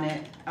don't want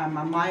it. I'm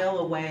a mile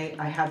away.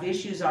 I have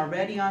issues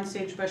already on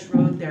Sagebrush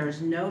Road. There's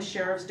no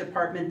sheriff's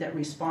department that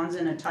responds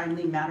in a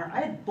timely manner. I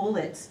had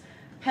bullets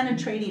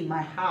penetrating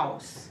my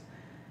house,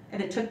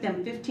 and it took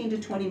them 15 to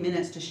 20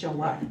 minutes to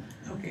show up.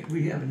 Okay,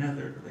 we have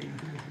another lady.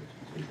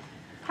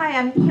 Hi,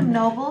 I'm Kim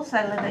Nobles.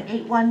 I live at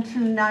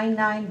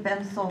 81299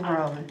 Bensel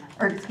Road,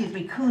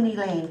 Cooney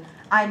Lane.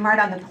 I'm right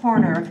on the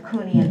corner of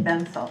Cooney and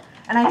Bensel.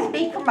 And I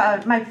speak for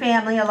my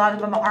family, a lot of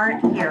them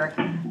aren't here.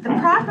 The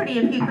property,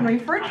 if you can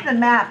refer to the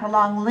map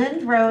along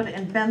Lind Road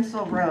and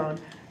Bensel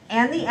Road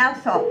and the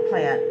asphalt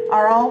plant,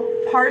 are all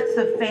parts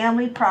of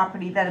family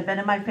property that have been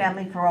in my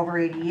family for over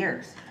 80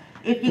 years.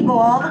 If you go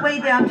all the way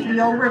down to the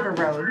old River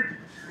Road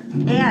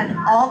and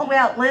all the way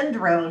out Lind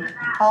Road,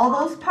 all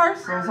those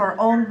parcels are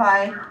owned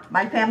by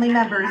my family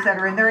members that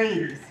are in their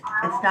 80s.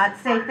 It's not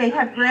safe. They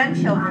have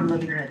grandchildren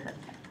living with them.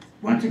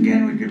 Once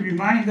again, we could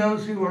remind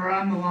those who are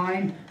on the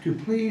line to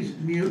please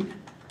mute.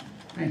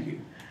 Thank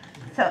you.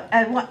 So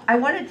I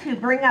wanted to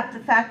bring up the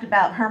fact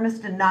about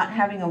Hermiston not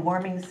having a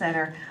warming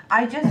center.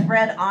 I just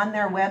read on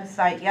their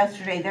website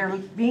yesterday they're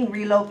being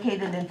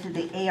relocated into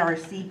the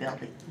ARC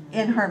building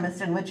in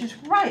Hermiston, which is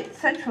right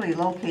centrally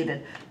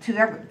located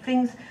to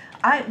things.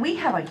 We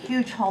have a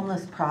huge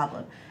homeless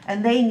problem,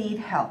 and they need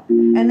help,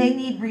 and they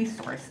need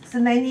resources,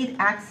 and they need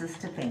access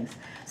to things.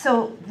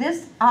 So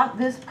this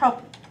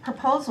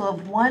proposal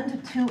of 1 to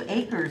 2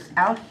 acres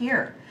out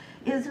here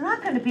is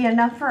not going to be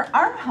enough for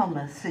our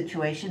homeless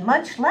situation,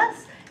 much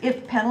less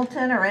if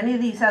Pendleton or any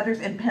of these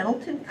others, and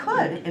Pendleton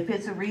could, if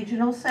it's a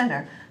regional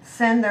center,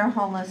 send their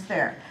homeless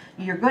there.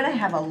 You're going to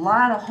have a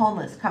lot of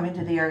homeless coming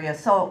to the area.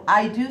 So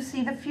I do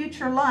see the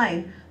future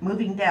line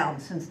moving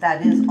down, since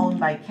that is owned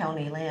by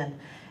county land.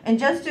 And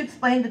just to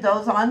explain to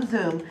those on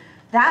Zoom,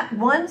 that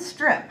one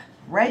strip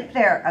right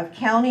there of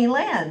county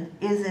land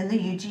is in the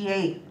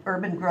UGA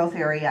urban growth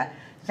area.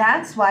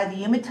 That's why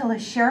the Umatilla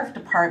Sheriff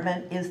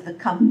Department is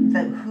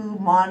who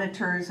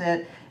monitors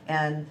it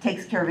and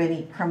takes care of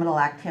any criminal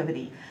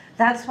activity.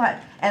 That's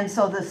why. And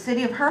so the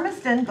city of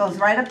Hermiston goes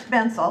right up to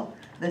Bensel.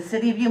 The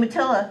city of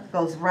Umatilla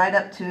goes right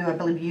up to, I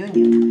believe,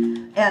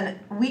 Union. And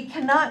we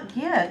cannot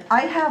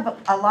I have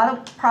a lot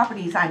of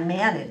properties I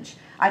manage.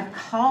 I've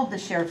called the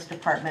Sheriff's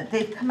Department.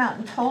 They've come out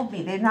and told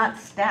me they're not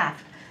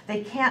staffed.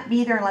 They can't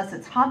be there unless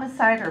it's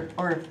homicide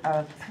or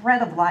a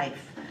threat of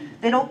life.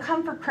 They don't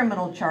come for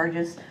criminal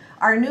charges.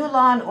 Our new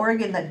law in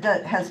Oregon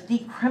that has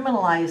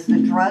decriminalized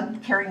the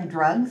carrying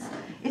drugs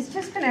is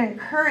just going to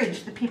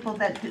encourage the people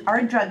that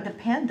are drug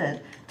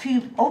dependent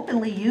to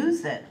openly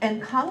use it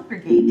and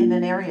congregate in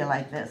an area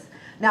like this.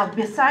 Now,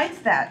 besides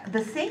that,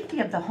 the safety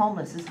of the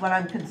homeless is what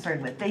I'm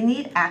concerned with. They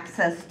need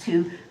access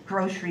to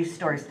grocery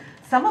stores.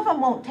 Some of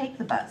them won't take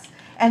the bus.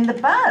 And the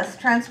bus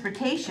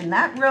transportation,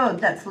 that road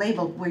that's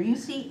labeled where you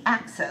see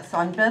access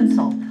on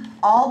Bensel,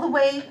 all the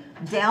way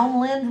down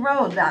Lind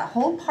Road, that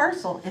whole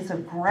parcel is a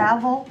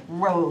gravel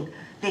road.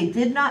 They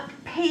did not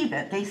pave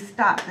it. They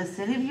stopped. The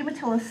city of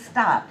Umatilla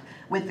stopped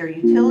with their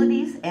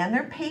utilities and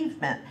their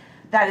pavement.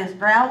 That is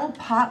gravel,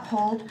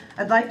 potholed.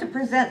 I'd like to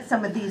present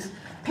some of these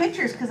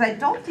pictures because I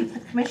don't think the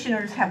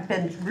commissioners have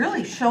been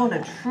really shown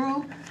a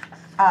true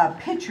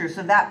pictures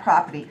of that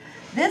property.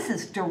 This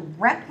is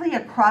directly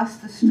across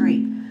the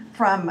street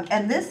from,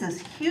 and this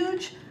is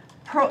huge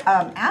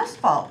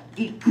asphalt,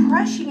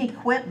 crushing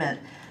equipment.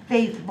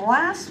 They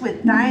blast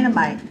with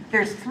dynamite.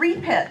 There's 3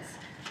 pits.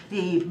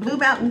 The Blue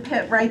Mountain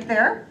pit right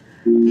there,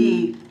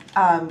 the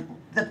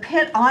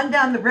pit on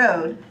down the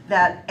road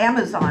that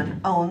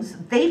Amazon owns,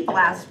 they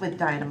blast with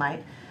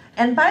dynamite.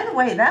 And by the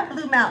way, that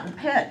Blue Mountain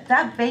pit,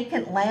 that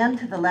vacant land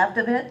to the left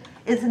of it,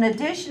 is an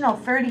additional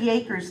 30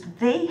 acres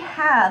they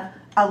have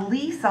a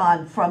lease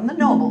on from the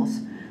Nobles.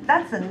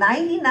 That's a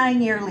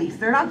 99-year lease.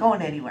 They're not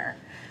going anywhere.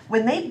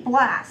 When they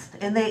blast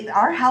and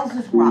our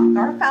houses rock,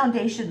 our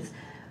foundations,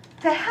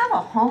 to have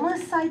a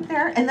homeless site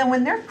there, and then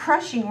when they're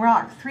crushing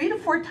rock 3 to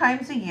 4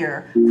 times a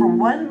year for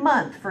 1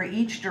 month for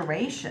each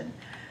duration,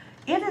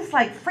 It is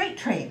like freight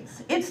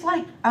trains. It's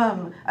like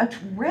a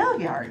rail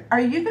yard.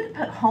 Are you going to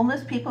put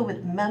homeless people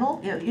with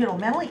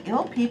mentally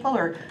ill people,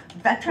 or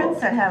veterans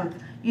that have,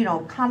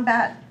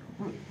 combat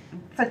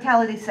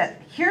fatalities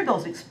that hear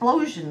those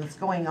explosions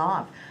going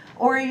off?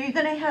 Or are you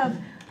going to have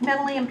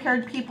mentally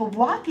impaired people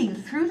walking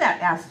through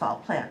that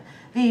asphalt plant?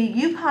 The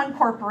Yukon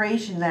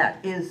Corporation that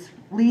is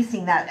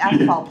leasing that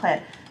asphalt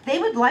plant, they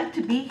would like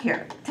to be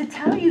here to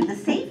tell you the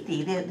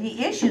safety,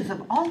 the issues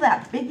of all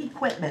that big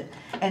equipment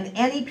and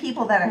any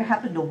people that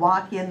happen to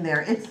walk in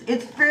there.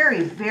 It's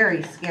very,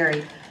 very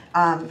scary.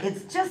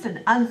 It's just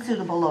an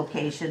unsuitable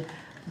location.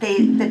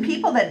 The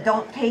people that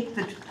don't take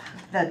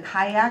the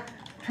kayak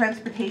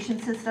transportation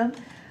system,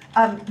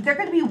 they're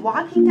going to be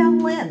walking down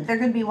Lynn. They're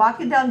going to be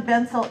walking down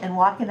Bensel and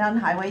walking down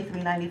Highway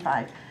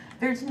 395.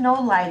 There's no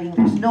lighting,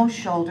 there's no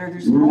shoulder,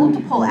 there's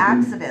multiple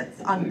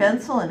accidents on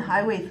Bensel and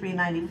Highway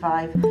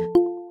 395.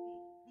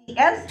 The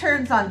S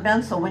turns on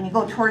Bensel when you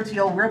go towards the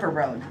old River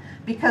Road,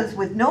 because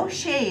with no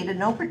shade and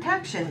no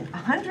protection,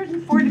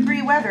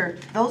 104-degree weather,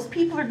 those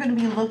people are going to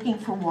be looking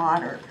for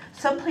water,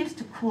 someplace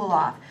to cool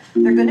off.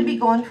 They're going to be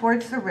going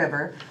towards the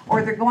river,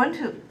 or they're going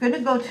to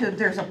go to,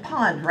 there's a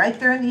pond right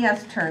there in the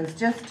S turns,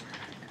 just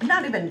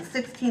not even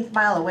 16th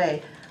mile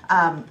away,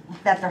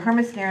 that the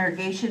Hermiston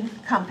Irrigation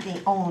Company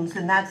owns,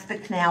 and that's the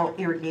canal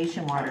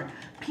irrigation water.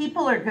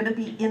 People are going to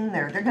be in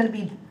there. They're going to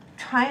be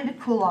trying to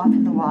cool off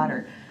in the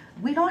water.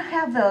 We don't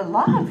have the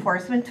law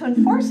enforcement to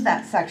enforce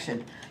that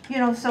section,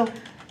 so,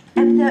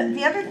 and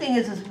the other thing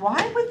is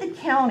why would the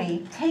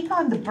county take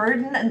on the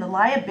burden and the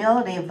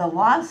liability of the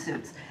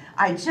lawsuits?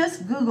 I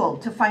just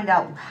Googled to find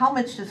out how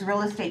much does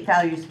real estate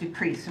values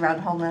decrease around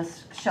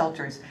homeless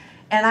shelters.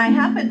 And I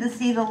happened to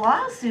see the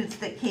lawsuits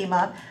that came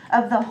up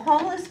of the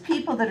homeless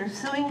people that are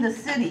suing the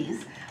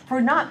cities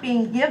for not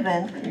being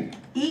given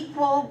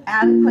equal,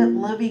 adequate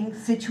living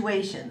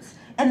situations.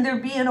 And they're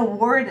being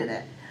awarded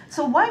it.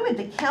 So why would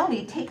the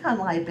county take on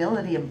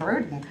liability and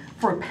burden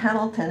for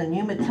Pendleton and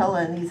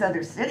Umatilla and these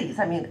other cities?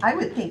 I mean, I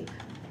would think,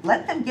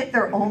 let them get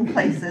their own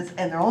places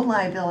and their own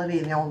liability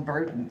and their own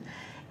burden.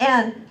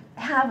 And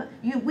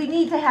we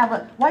need to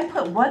have why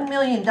put $1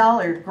 million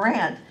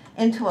grant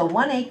into a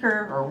 1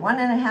 acre or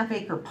 1.5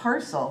 acre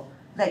parcel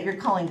that you're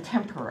calling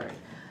temporary?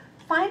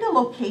 Find a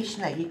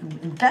location that you can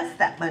invest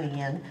that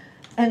money in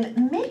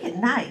and make it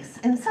nice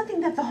and something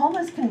that the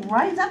homeless can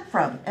rise up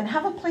from and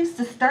have a place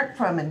to start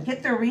from and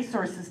get their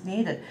resources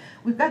needed.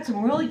 We've got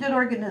some really good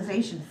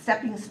organizations.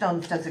 Stepping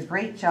Stones does a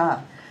great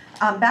job.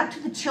 Back to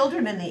the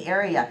children in the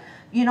area.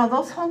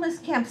 Those homeless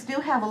camps do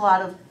have a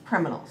lot of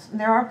criminals, and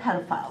there are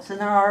pedophiles, and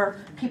there are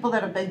people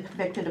that have been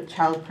convicted of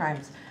child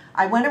crimes.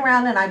 I went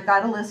around and I've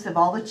got a list of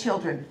all the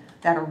children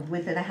that are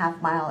within a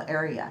half-mile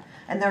area.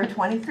 And there are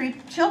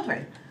 23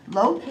 children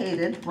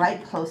located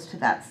right close to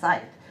that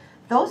site.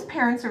 Those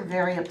parents are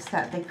very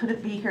upset. They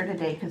couldn't be here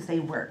today because they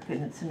work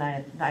and it's a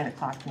 9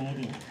 o'clock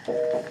meeting.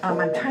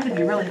 I'm trying to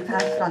be really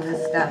fast on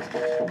this stuff.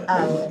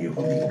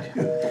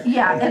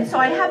 Yeah, and so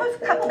I have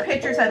a couple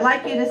pictures I'd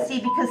like you to see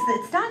because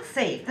it's not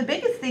safe. The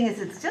biggest thing is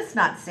it's just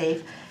not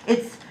safe.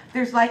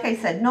 There's, like I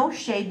said, no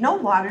shade, no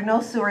water, no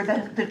sewer.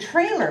 The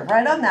trailer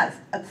right on that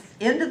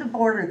end of the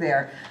border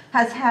there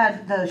has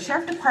had the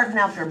sheriff department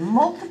out there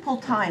multiple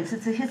times.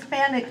 It's a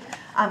Hispanic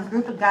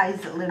group of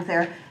guys that live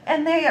there,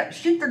 and they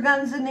shoot their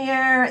guns in the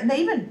air, and they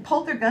even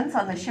pulled their guns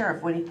on the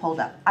sheriff when he pulled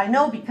up. I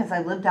know because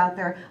I lived out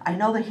there. I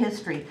know the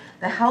history.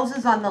 The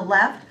houses on the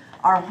left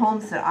are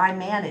homes that I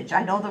manage.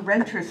 I know the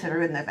renters that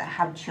are in there that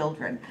have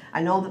children.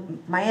 I know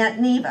that my Aunt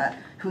Neva,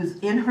 who's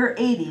in her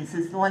 80s,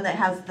 is the one that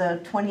has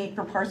the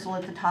 20-acre parcel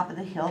at the top of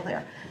the hill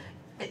there.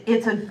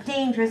 It's a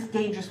dangerous,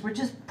 we're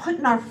just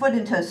putting our foot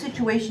into a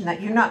situation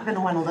that you're not going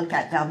to want to look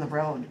at down the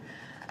road.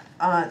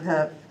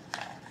 I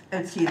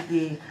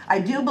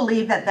do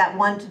believe that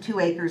 1 to 2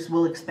 acres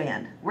will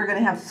expand. We're going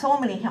to have so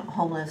many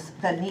homeless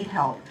that need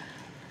help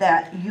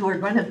that you are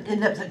going to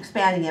end up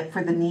expanding it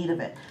for the need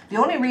of it. The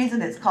only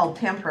reason it's called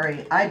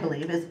temporary, I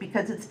believe, is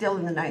because it's still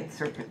in the 9th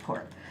Circuit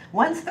Court.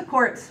 Once the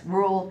courts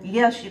rule,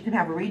 yes, you can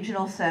have a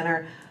regional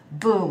center,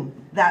 boom,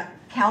 that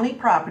county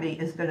property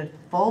is going to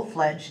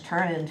full-fledged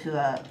turn into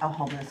a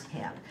homeless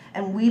camp.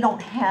 And we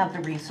don't have the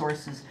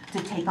resources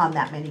to take on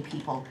that many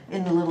people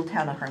in the little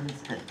town of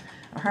Hermiston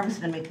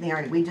and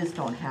McNary. We just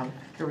don't have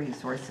the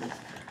resources.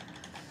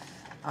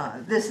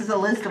 This is a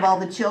list of all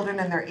the children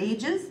and their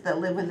ages that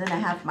live within a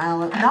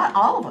half-mile. Not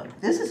all of them.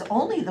 This is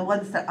only the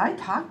ones that I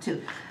talked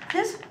to.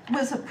 This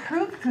was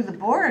approved through the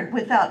board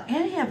without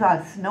any of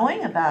us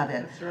knowing about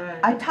it. That's right.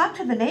 I talked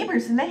to the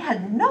neighbors and they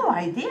had no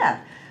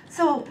idea.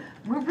 So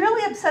we're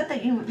really upset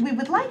that we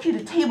would like you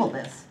to table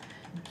this.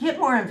 Get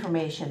more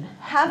information,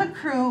 have a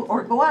crew,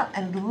 or go out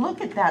and look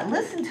at that,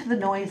 listen to the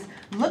noise,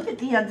 look at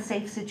the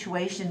unsafe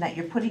situation that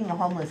you're putting the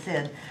homeless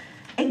in,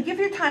 and give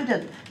your time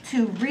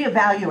to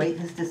reevaluate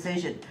this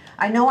decision.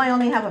 I know I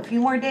only have a few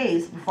more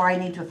days before I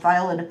need to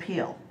file an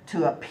appeal,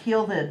 to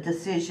appeal the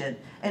decision.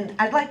 And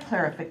I'd like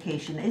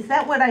clarification. Is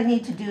that what I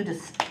need to do to,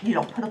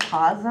 put a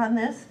pause on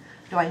this?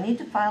 Do I need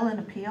to file an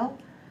appeal?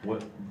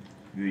 What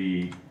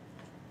the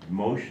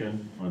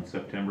motion on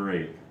September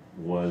 8th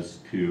was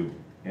to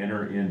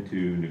enter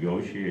into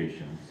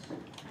negotiations,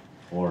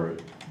 or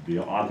the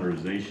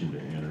authorization to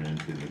enter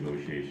into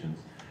negotiations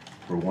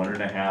for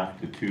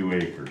 1.5 to 2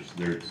 acres.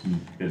 There's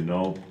been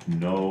no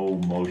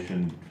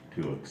motion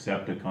to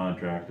accept a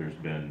contract. There's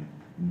been,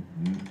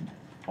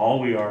 all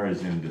we are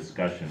is in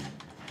discussion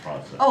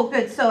process. Oh,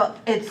 good, so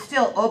it's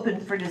still open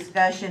for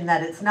discussion,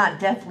 that it's not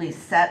definitely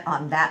set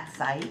on that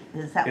site,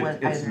 is that what I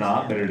understand? It's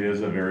not, but it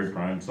is a very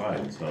prime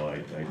site, so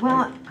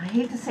Well, I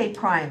hate to say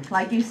prime,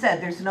 like you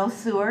said, there's no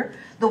sewer.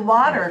 The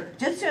water,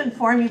 just to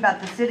inform you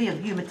about the city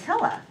of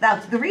Umatilla,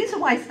 that's the reason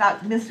why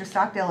Mr.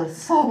 Stockdale is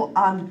so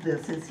on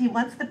this, is he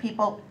wants the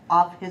people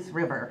off his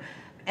river,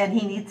 and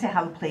he needs to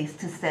have a place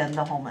to send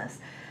the homeless.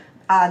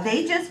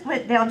 They just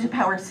went down to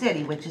Power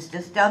City, which is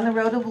just down the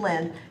road of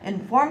Lynn,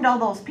 informed all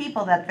those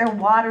people that their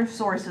water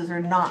sources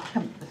are not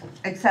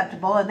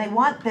acceptable, and they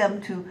want them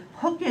to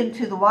hook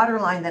into the water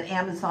line that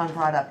Amazon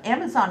brought up.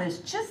 Amazon is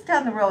just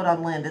down the road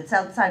on Lynn. It's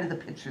outside of the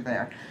picture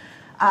there.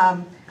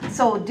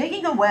 So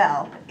digging a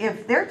well,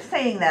 if they're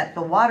saying that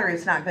the water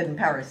is not good in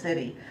Power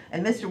City,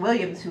 and Mr.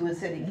 Williams, who was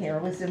sitting here,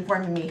 was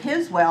informing me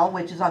his well,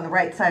 which is on the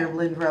right side of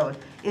Lynn Road,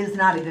 is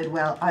not a good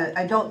well.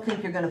 I don't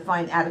think you're going to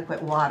find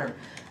adequate water.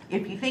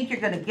 If you think you're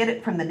going to get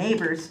it from the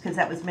neighbors, because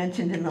that was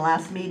mentioned in the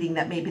last meeting,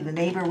 that maybe the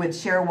neighbor would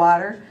share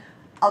water,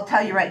 I'll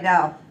tell you right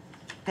now,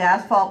 the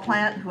asphalt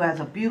plant, who has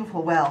a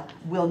beautiful well,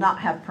 will not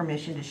have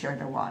permission to share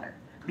their water,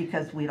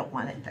 because we don't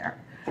want it there.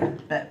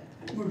 But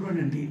We're going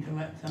to need to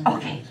let somebody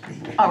okay,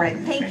 speak. all right,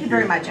 thank you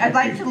very much. I'd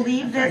like to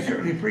leave I this.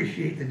 certainly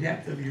appreciate the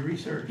depth of your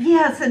research.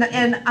 Yes, and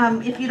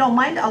if you don't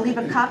mind, I'll leave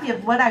a copy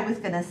of what I was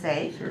going to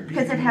say, Sure.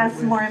 because it has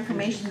some more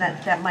information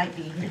that might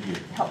be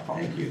helpful.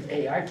 Thank you.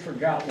 Hey, I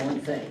forgot one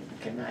thing.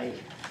 Can I,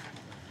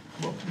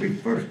 Well,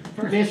 first,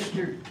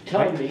 Mr.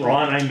 Tubby?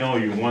 Ron, I know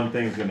you, one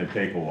thing's gonna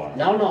take a while.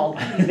 No,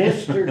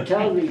 Mr.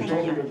 Tubby Thank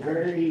told you. a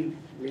very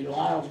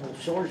reliable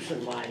source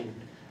of mine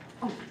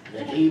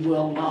that he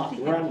will not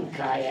run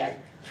kayak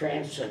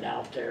transit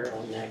out there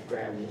on that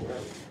gravel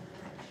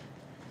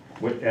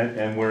road.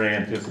 And we're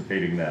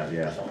anticipating that,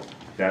 yeah.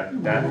 That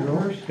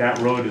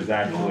road is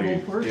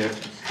actually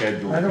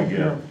scheduled to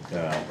get,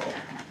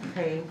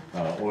 Okay.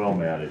 oil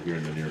matted here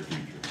in the near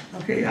future.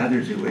 okay,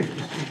 others who wish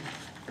to speak.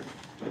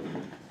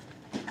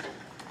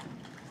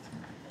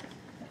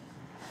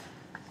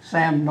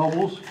 Sam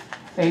Knowles,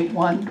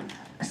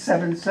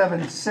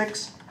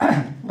 81776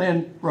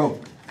 Lynn Road.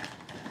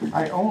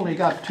 I only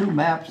got 2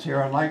 maps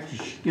here. I'd like to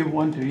give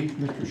one to each,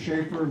 Mr.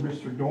 Schaefer and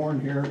Mr. Dorn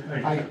here.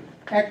 Thank you. I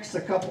Xed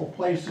a couple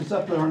places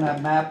up there on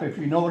that map, if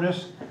you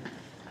notice.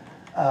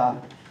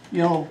 You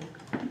know,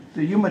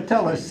 the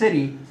Umatilla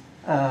City,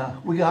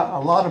 we got a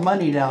lot of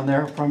money down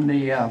there from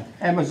the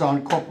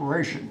Amazon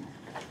Corporation.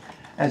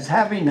 As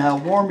having a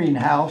warming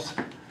house,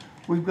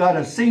 we've got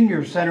a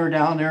senior center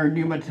down there in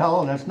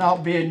Umatilla that's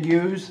not being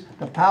used.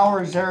 The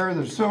power is there,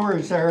 the sewer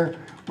is there.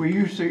 We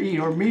used to eat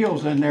our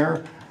meals in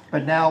there,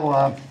 but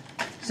now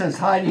since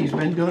Heidi's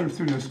been doing it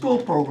through the school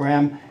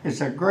program,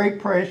 it's a great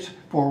place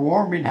for a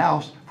warming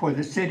house for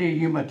the city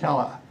of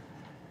Umatilla.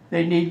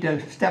 They need to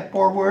step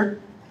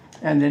forward,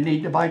 and they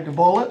need to bite the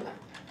bullet,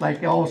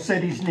 like all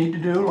cities need to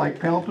do, like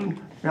Pelton,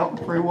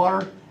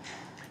 Freewater.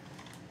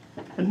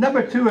 And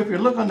number 2, if you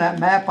look on that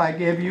map I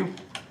gave you,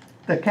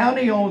 the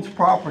county owns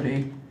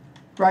property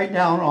right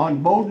down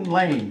on Bowden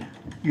Lane.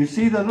 You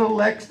see the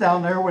little X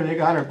down there where they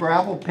got a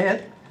gravel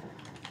pit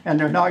and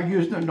they're not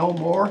using it no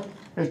more?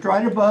 It's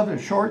right above the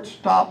short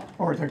stop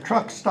or the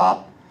truck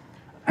stop.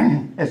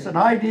 It's an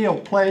ideal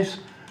place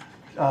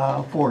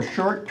for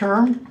short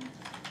term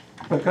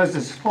because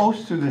it's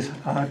close to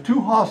the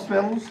 2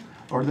 hospitals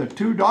or the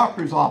 2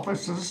 doctor's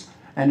offices,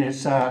 and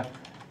it's the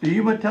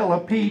Umatilla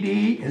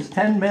PD is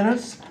 10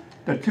 minutes.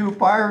 The 2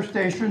 fire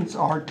stations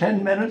are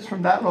 10 minutes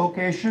from that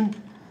location.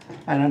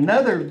 And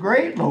another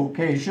great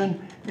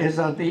location is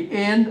at the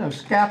end of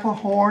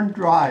Scappahorn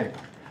Drive.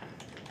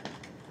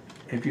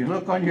 If you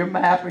look on your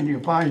map and you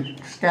find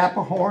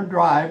Scappahorn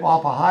Drive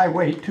off of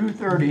Highway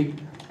 230,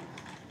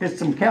 it's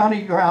some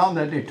county ground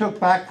that they took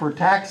back for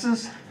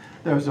taxes.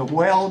 There's a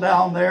well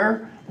down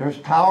there. There's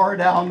power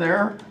down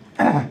there.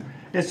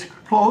 It's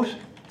close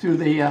to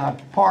the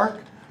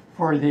park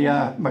for the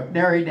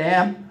McNary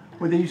Dam,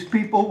 where these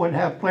people would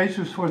have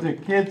places for the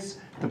kids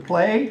to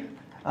play.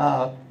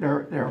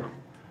 And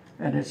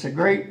it's a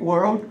great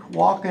road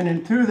walking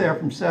in through there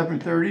from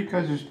 730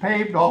 because it's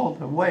paved all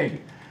the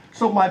way.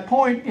 So my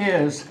point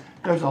is,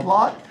 there's a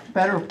lot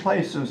better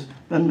places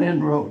than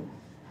Lynn Road.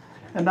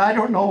 And I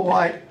don't know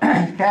why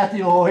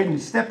Kathy Lloyd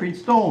and Stepping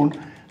Stone,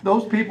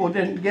 those people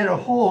didn't get a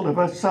hold of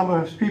us, some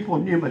of us people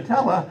in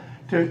Umatilla,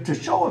 to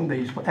show them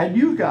these. And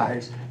you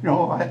guys, you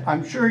know,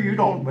 I'm sure you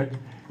don't, but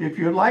if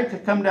you'd like to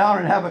come down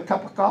and have a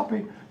cup of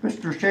coffee,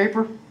 Mr.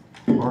 Schaefer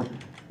or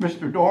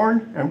Mr.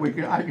 Dorn, and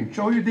I can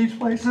show you these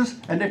places,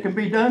 and it can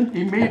be done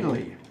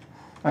immediately.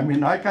 I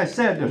mean, like I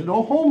said, there's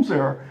no homes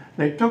there.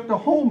 They took the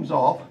homes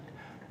off,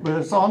 but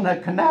it's on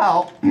that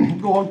canal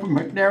going from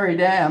McNary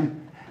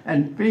Dam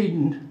and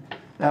feeding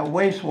that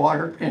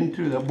wastewater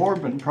into the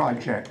Boardman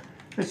project.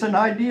 It's an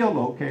ideal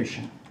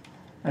location,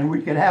 and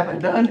we could have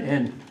it done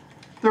in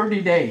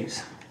 30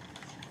 days.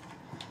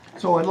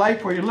 So I'd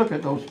like for you to look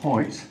at those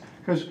points,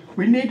 because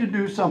we need to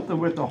do something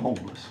with the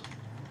homeless.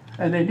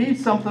 And they need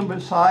something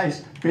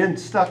besides being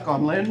stuck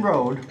on Lynn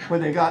Road where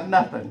they got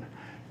nothing.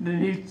 They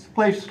need a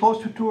place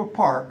closer to a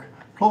park,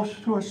 closer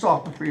to a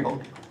soccer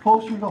field,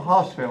 closer to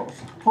hospitals,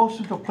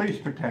 closer to police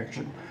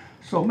protection.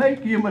 So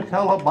make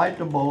Umatilla bite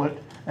the bullet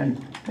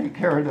and take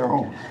care of their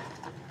own.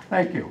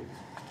 Thank you.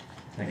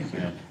 Thanks,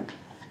 man.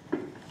 Go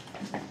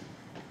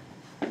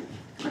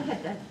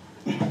ahead, Doug.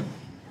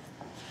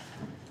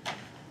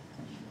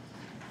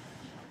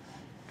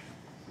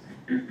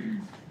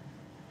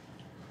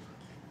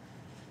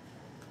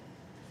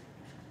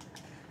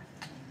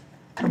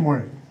 Good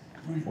morning.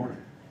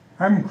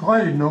 I'm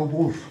Clyde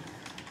Nobles.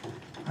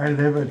 I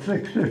live at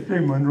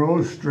 650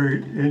 Monroe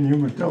Street in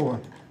Umatilla.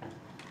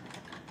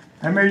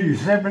 I'm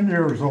 87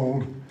 years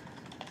old,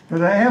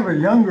 but I have a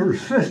younger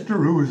sister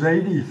who's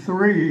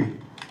 83.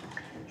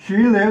 She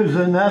lives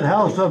in that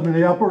house up in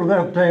the upper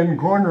left-hand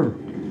corner,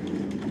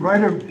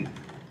 right up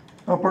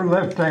upper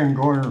left-hand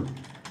corner.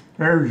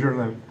 There's your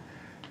left.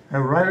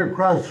 And right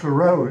across the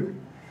road.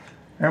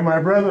 And my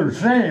brother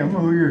Sam,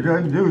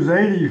 who's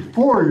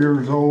 84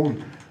 years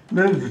old,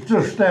 lives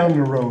just down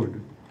the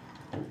road.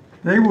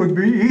 They would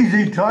be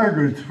easy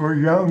targets for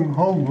young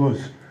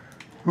homeless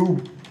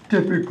who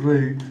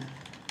typically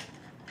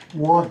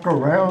walk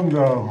around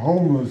the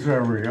homeless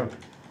area.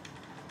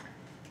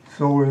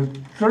 So I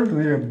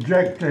certainly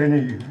object to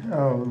any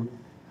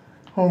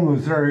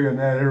homeless area in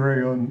that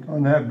area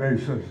on that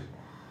basis.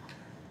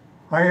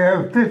 I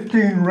have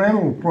 15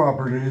 rental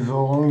properties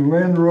along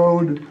Lynn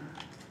Road,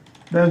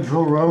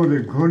 Bensville Road,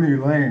 and Cooney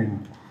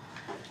Lane.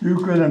 You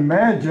can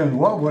imagine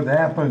what would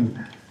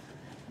happen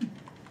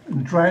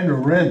in trying to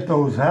rent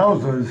those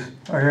houses.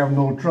 I have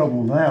no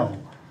trouble now.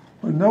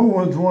 But no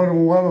one's want to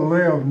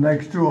live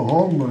next to a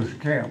homeless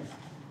camp.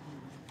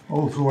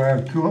 Also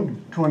have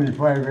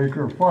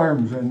 25-acre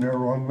farms in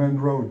there on Lynn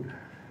Road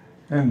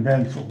and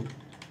Bensville.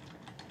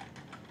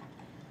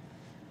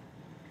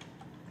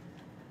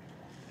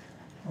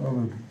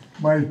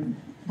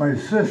 My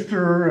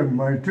sister and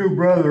my two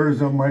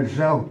brothers and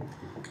myself,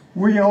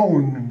 we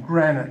own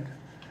Granite.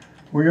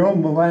 We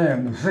own the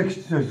land. It's a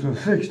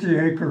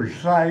 60-acre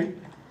site.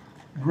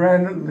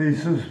 Granite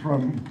leases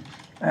from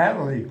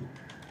Atlee,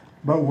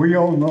 but we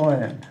own the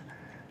land.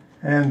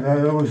 And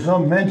there was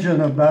some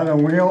mention about it.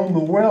 We own the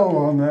well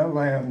on that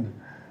land.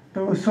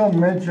 There was some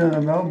mention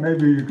about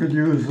maybe you could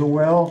use the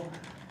well.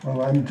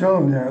 Well, I'm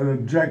telling you, I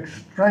object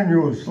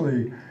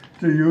strenuously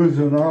to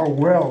using our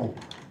well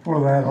for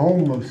that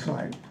homeless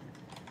site.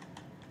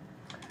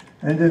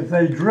 And if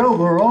they drill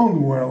their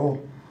own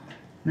well,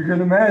 you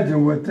can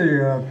imagine what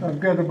I've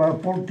got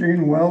about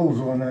 14 wells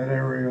on that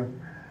area,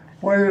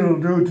 what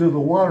it'll do to the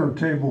water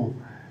table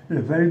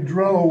if they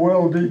drill a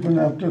well deep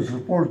enough to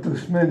support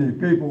this many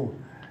people.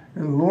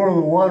 It'll lower the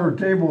water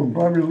table and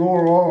probably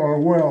lower all our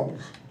wells.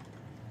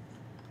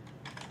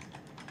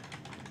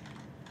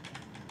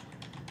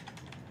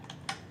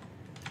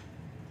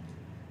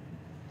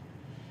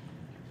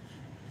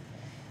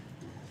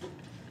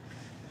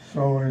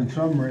 So in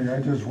summary,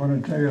 I just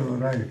want to tell you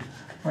that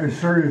I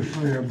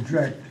seriously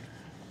object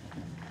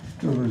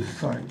to this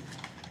site.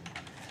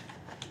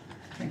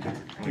 Thank you.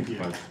 Thank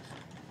you.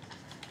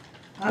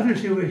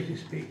 Others who wish to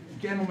speak, the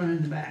gentleman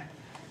in the back.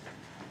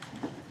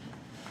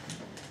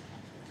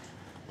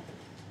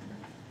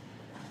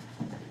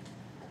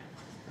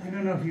 I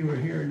don't know if you were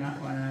here or not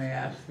when I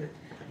asked that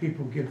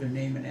people give their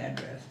name and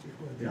address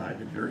before they. Yeah, I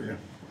did hear you.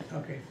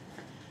 Okay.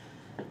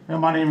 Yeah,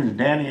 my name is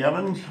Danny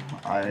Evans.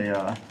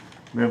 I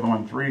live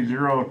on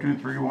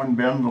 30231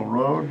 Benville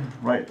Road,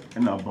 right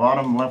in the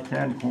bottom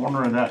left-hand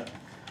corner of that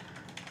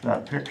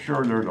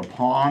picture. There's a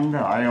pond.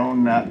 I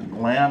own that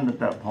land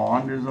that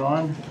pond is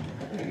on.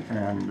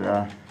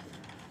 And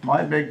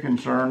my big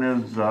concern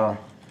is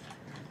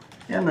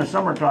in the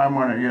summertime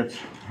when it gets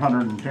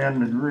 110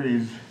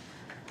 degrees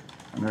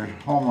and there's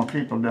homeless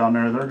people down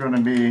there, they're going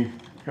to be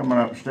coming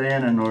up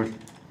staying in those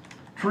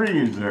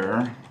trees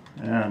there,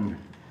 and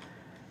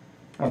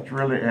that's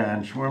really,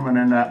 and swimming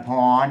in that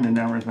pond and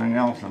everything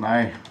else. And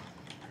I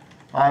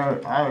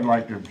would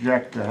like to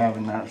object to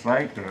having that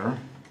site there.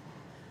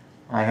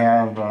 I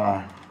have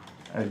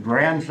a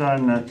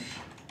grandson that's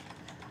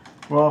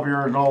 12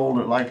 years old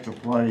that likes to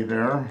play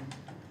there,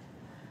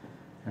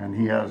 and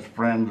he has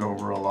friends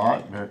over a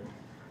lot, but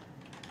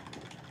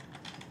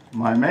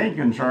my main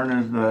concern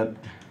is that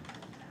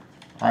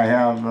I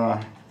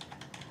have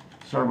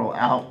several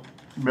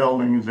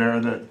outbuildings there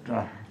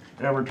that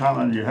every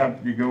time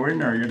you go in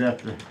there, you'd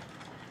have to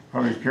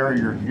probably carry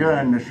your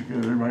gun just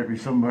because there might be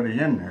somebody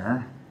in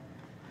there.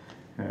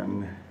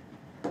 And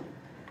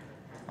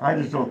I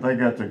just don't think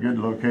that's a good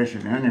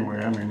location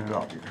anyway. I mean,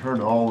 I've heard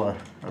all the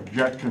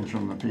objections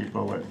from the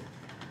people.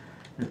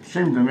 It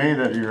seemed to me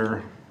that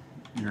your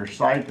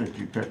site that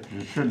you picked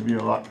should be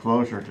a lot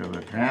closer to the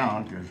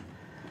town, because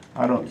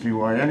I don't see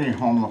why any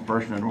homeless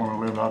person would want to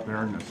live out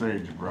there in the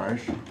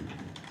sagebrush.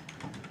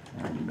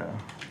 And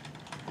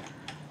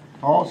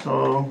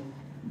also,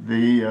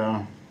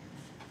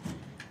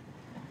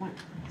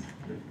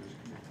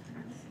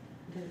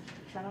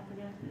 that up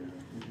again?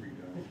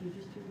 If you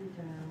just do read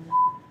down.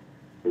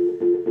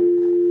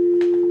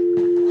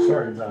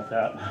 Sorry about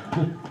that.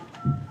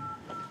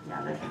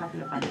 Yeah, there's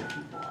probably a bunch of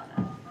people on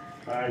it.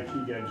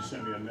 IT guy just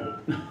sent me a note.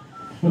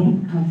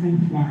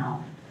 Conference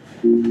now.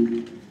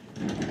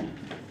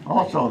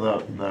 Also,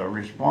 the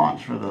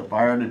response for the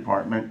fire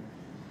department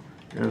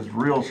is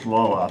real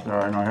slow out there.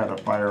 I know I had a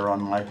fire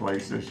on my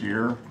place this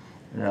year,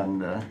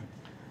 and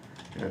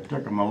it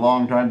took them a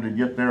long time to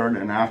get there, and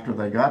then after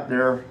they got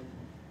there,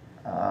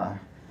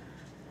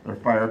 their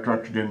fire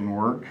trucks didn't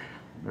work.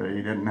 They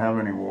didn't have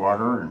any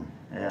water,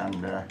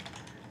 and I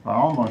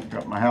almost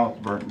got my house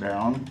burnt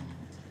down.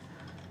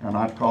 And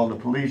I've called the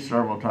police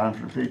several times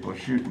for people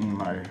shooting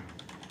my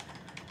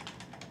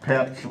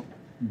pets,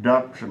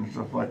 ducks and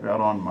stuff like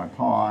that on my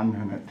pond,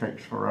 and it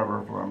takes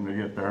forever for them to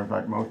get there. In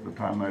fact, most of the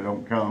time they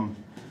don't come.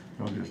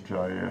 They'll just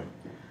tell you,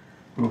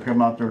 we'll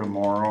come out there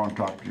tomorrow and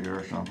talk to you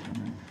or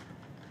something.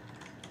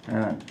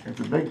 And it's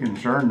a big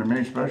concern to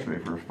me, especially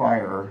for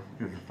fire,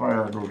 because the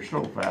fire goes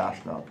so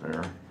fast out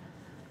there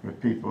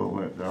with people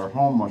that are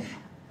homeless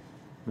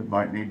that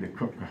might need to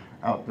cook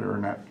out there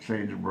in that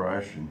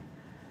sagebrush.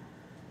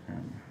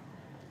 And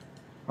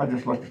I'd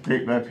just like to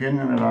state my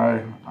opinion that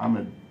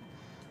I'm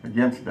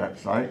against that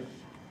site.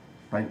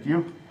 Thank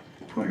you.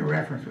 Point of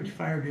reference, which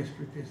fire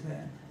district is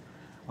that?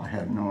 I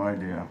have no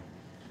idea.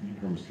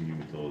 Hermiston,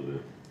 Umatilla,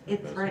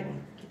 It's right,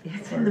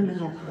 it's in the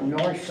middle.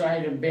 North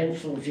side of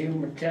Bensel's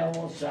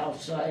Umatilla, south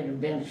side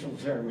of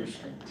Bensel's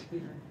Hermiston.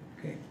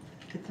 Okay,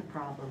 It's a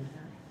problem.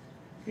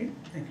 okay,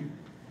 thank you.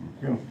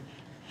 Thank you.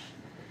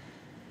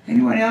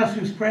 Anyone else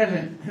who's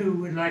present who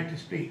would like to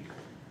speak?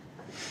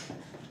 Is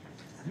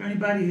there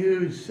anybody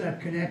who's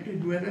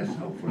connected with us,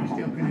 hopefully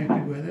still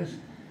connected with us,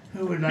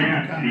 who would like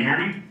to Can you hear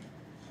comment? me?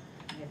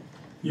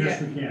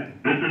 Yes, Yeah. we can.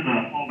 This is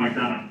Paul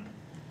McDonough,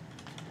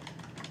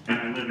 and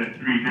I live at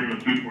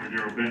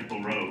 30240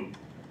 Bensville Road.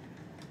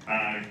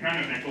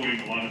 Kind of echoing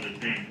a lot of the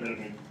same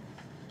sentiments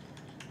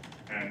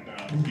that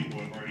people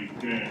have already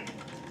said.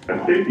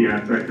 The safety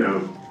aspect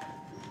of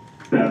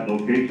that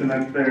location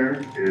that's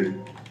there is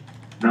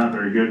not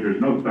very good. There's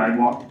no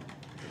sidewalk.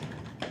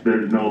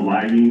 There's no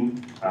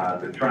lighting.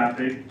 The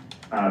traffic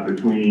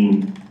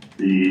between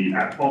the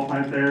asphalt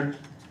plant there,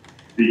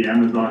 the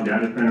Amazon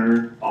data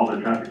center, all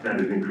the traffic that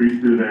has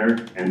increased through there,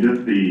 and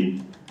just the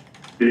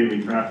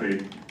daily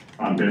traffic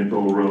on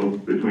Bensville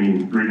Road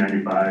between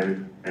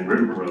 395 and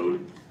River Road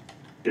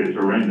is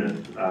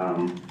horrendous.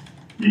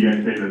 You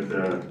guys say that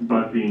the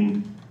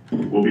busing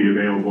will be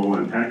available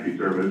in taxi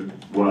service.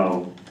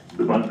 Well,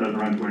 the bus doesn't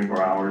run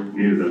 24 hours,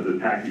 neither does the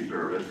taxi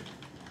service.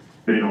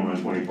 They don't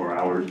run 24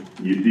 hours.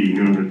 You see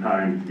numerous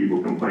times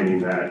people complaining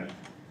that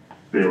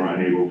they were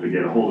unable to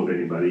get a hold of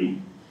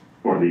anybody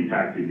for the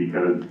taxi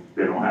because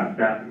they don't have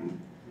staffing.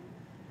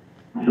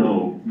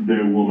 So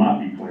there will not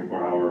be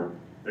 24-hour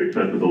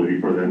accessibility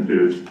for them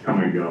to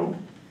come and go.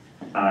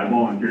 I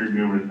volunteered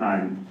numerous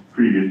times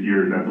previous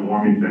years at the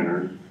warming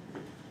centers,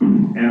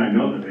 and I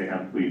know that they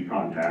have police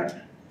contact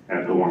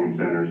at the warming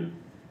centers.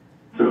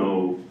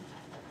 So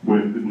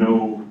with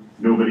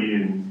nobody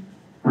in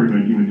pretty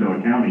much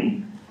Umatilla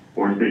County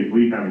or state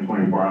police having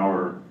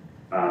 24-hour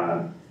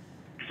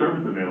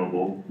service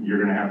available, you're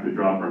gonna have to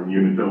draw from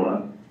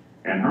Umatilla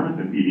and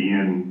Hermiston PD,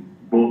 and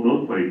both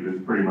those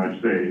places pretty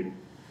much say,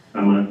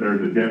 unless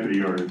there's a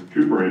deputy or a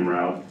trooper en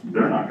route,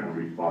 they're not gonna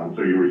respond.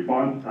 So your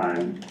response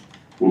times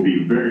will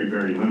be very,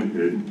 very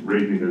limited,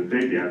 raising the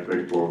safety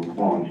aspect for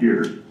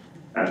volunteers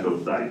at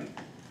those sites.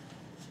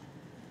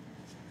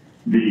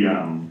 The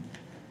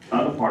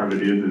other part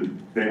of it is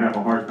they have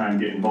a hard time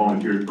getting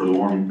volunteers for the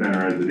warming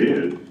center as it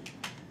is.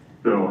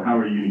 So how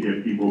are you gonna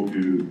get people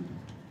to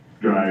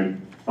drive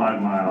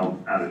 5 miles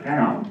out of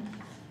town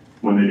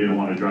when they didn't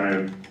wanna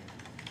drive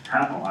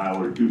half a mile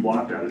or 2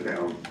 blocks out of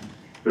town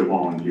to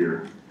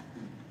volunteer?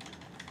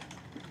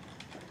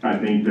 I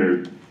think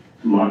there's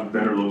lots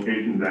better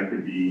locations that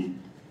could be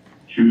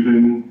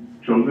chosen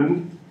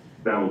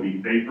that will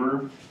be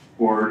safer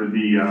for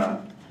the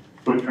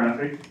foot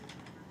traffic.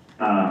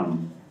 The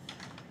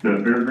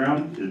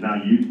fairground is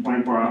not used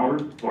 24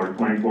 hours or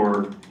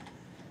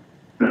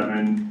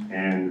 24/7,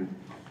 and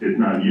it's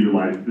not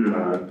utilized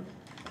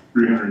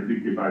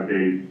 365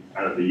 days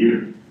out of the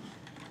year.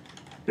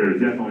 There's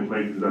definitely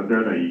places up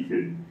there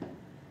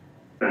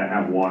that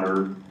have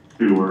water,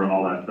 sewer,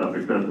 all that stuff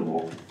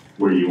accessible,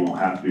 where you won't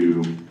have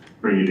to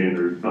bring it in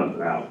or bust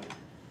it out.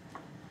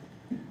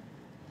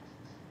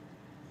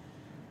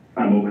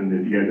 I'm open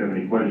if you guys have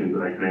any questions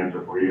that I can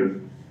answer for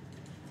you,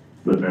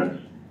 but that's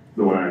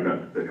the way I've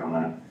got to stick on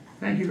that.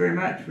 Thank you very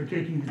much for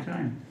taking the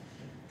time.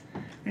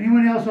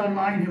 Anyone else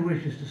online who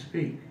wishes to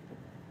speak?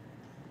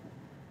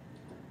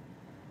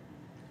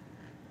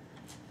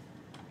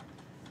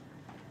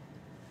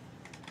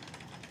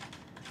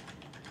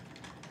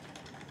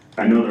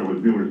 I know there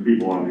was numerous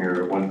people on here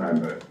at one time,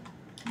 but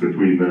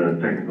between the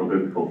technical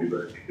difficulties,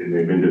 and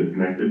they've been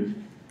disconnected.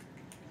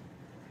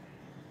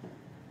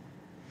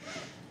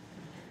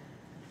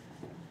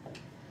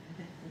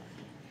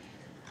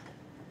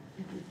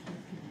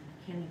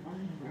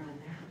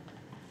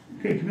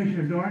 Okay,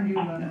 Commissioner Dorn, you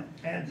wanna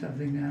add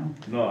something now?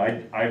 No,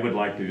 I would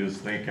like to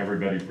just thank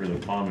everybody for the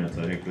comments.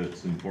 I think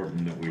that's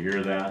important that we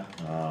hear that.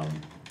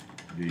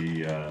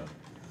 The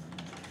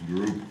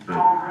group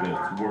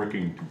that's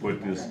working to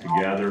put this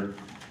together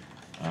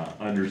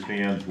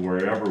understands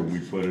wherever we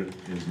put it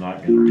is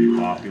not going to be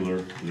popular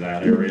to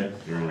that area.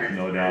 There is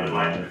no doubt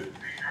about it.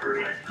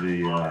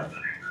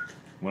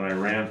 When I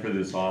ran for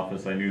this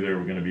office, I knew there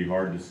were going to be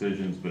hard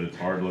decisions, but it's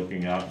hard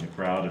looking out in the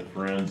crowd of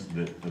friends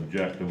that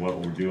object to what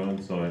we're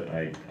doing. So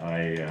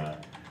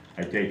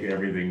I take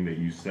everything that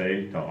you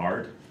say to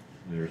heart.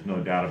 There's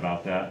no doubt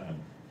about that. I'm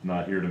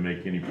not here to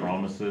make any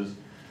promises,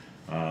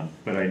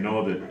 but I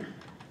know that,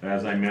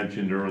 as I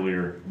mentioned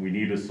earlier, we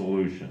need a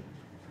solution.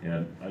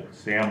 And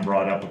Sam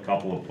brought up a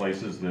couple of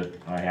places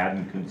that I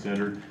hadn't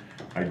considered.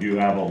 I do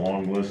have a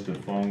long list of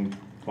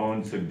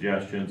phone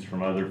suggestions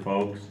from other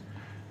folks.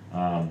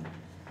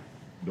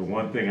 The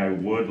one thing I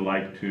would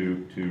like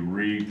to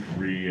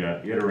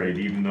reiterate,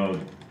 even though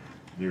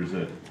there's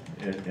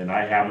and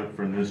I have it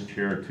from this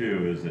chair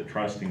too, is that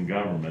trusting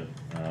government.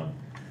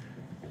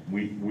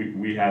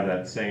 We have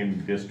that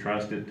same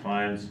distrust at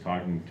times,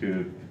 talking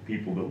to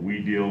people that we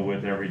deal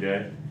with every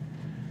day.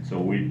 So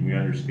we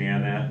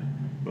understand that.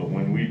 But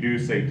when we do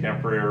say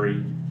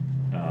temporary,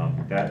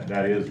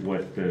 that is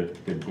what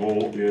the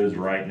goal is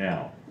right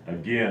now.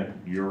 Again,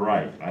 you're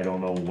right. I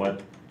don't know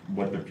what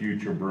the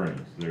future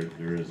brings.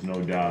 There is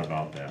no doubt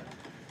about that.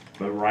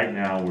 But right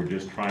now, we're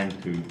just trying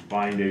to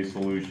find a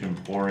solution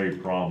for a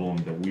problem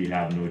that we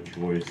have no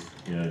choice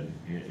in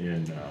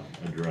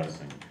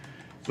addressing.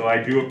 So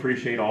I do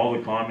appreciate all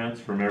the comments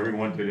from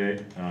everyone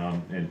today,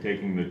 and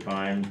taking the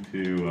time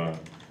to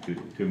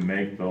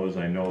make those.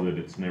 I know that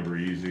it's never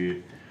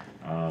easy.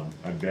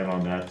 I've been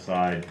on that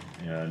side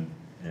and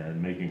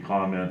making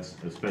comments,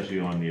 especially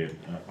on the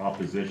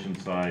opposition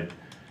side,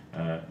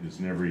 is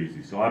never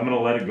easy. So I'm going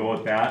to let it go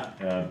at that,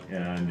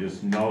 and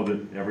just know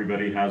that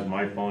everybody has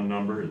my phone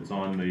number. It's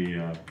on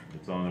the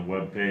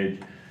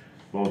webpage,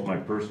 both my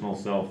personal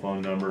cell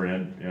phone number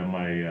and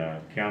my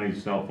county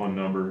cell phone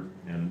number.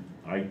 And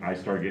I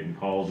start getting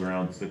calls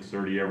around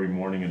 6:30 every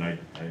morning, and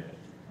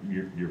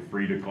you're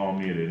free to call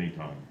me at any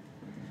time.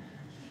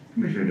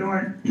 Commissioner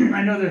Dorn,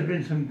 I know there's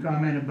been some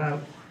comment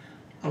about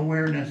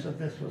awareness of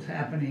this was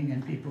happening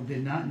and people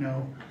did not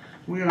know.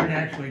 We aren't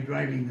actually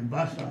driving the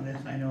bus on this,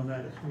 I know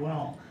that as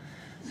well.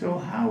 So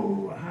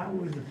how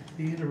would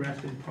the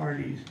interested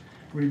parties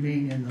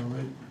remain in the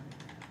loop?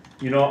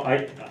 You know,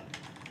 I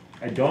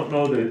don't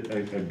know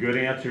a good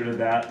answer to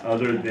that,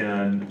 other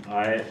than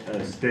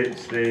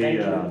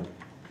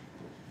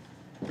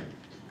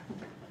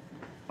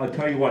I'll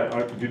tell you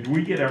what, did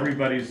we get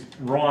everybody's,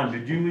 Ron,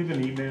 did you leave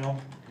an email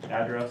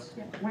address?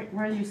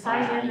 Were you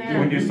signed in there?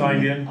 When you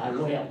signed in? I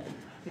will.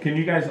 Can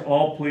you guys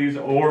all please,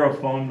 or a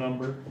phone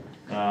number,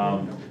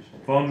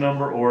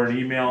 or an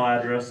email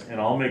address, and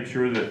I'll make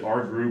sure that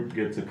our group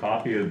gets a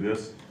copy of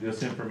this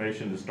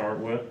information to start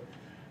with.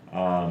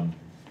 And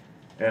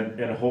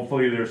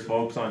hopefully there's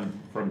folks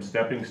from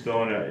Stepping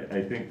Stone.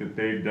 I think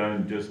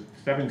that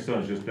Stepping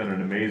Stone's just done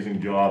an amazing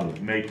job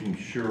of making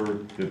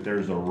sure that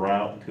there's a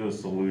route to a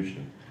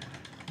solution.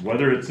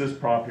 Whether it's this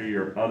property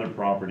or other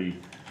property,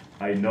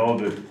 I know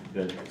that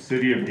the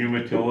city of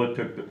Umatilla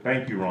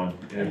thank you, Ron,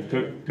 and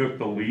took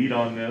the lead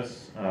on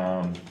this,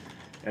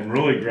 and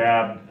really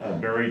grabbed a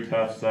very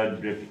tough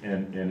subject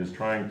and is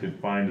trying to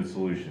find a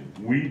solution.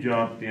 We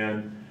jumped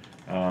in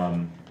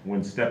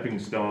when Stepping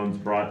Stones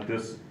brought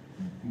this.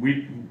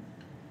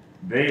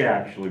 They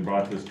actually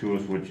brought this to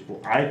us, which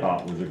I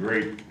thought was a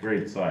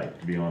great site,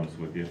 to be honest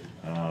with you.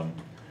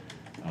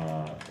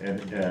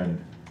 And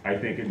I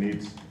think it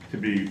needs to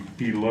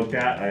be looked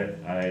at.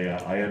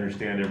 I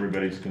understand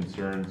everybody's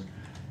concerns,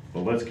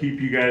 but let's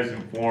keep you guys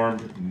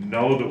informed.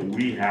 Know that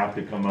we have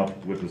to come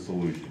up with a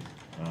solution,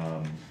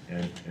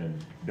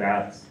 and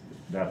that's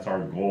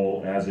our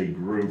goal as a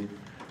group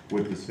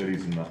with the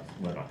cities and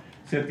whatnot.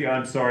 Cynthia,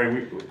 I'm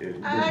sorry.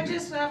 I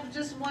just have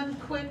just one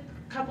quick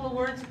couple of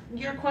words.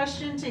 Your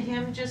question to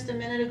him just a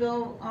minute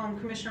ago,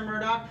 Commissioner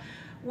Murdoch.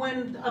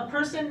 When a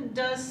person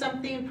does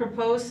something,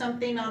 propose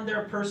something on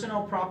their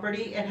personal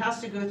property, it has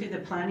to go through the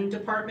planning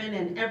department,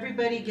 and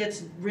everybody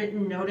gets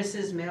written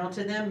notices mailed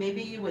to them.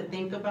 Maybe you would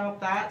think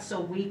about that so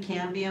we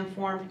can be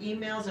informed.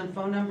 Emails and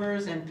phone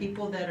numbers, and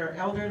people that are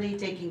elderly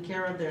taking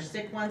care of their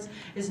sick ones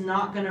is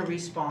not going to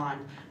respond.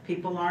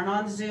 People aren't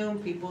on Zoom,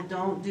 people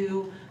don't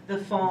do the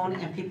phone,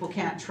 and people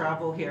can't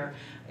travel here.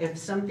 If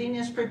something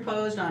is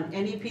proposed on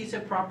any piece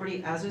of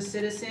property as a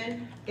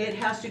citizen, it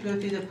has to go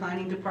through the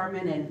planning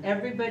department, and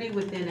everybody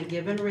within a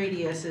given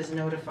radius is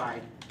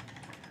notified.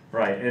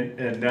 Right,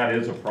 and that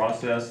is a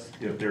process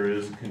if there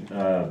is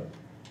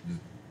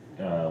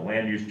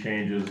land use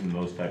changes and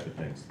those type of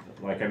things.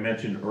 Like I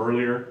mentioned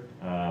earlier,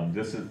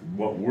 this is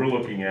what we're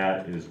looking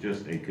at is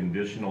just a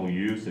conditional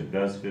use. It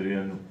does fit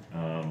in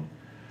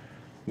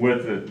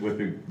with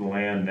the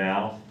land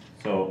now.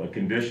 So a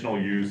conditional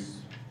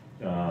use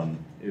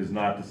is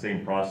not the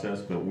same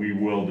process, but we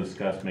will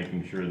discuss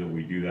making sure that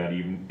we do that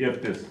even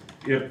if this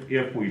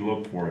if we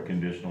look for a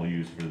conditional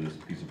use for this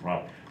piece of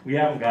property. We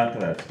haven't got to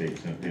that stage,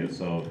 Cynthia,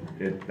 so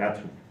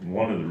that's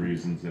one of the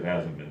reasons it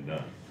hasn't been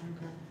done.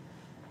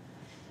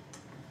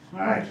 All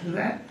right, for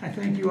that, I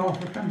thank you all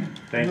for coming.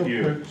 Thank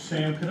you. Real quick,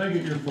 Sam, could I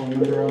get your phone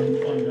number on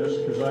this?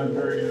 Because I'm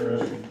very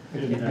interested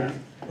in that.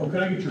 Oh, can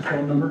I get your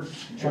phone number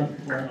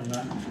on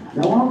that?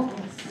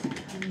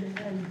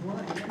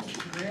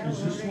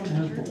 Is this one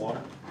has the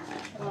water?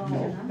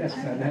 No, that's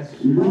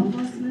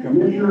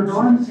Commissioner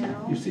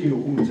Dorn. You see who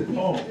owns it?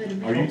 Oh,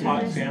 Are you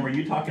talking, Sam, are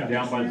you talking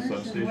down by the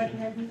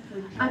substation?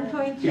 I'm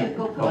going to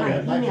go put my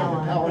Okay, like email at the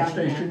on power down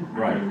station.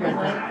 there. And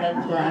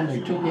that ground,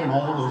 they took in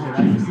all those,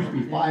 there used to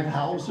be 5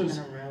 houses,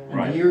 and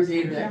Right. they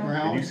irrigated that Did you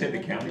ground. say the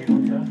county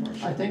owns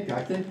that? I think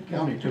the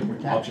county took their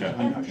I'll taxes. check.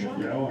 I'm not sure.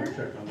 yeah, I want to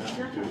check on that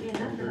one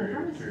too. I'm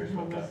very curious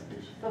about that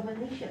piece. But when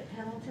they ship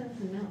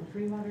Hamiltons and Mountain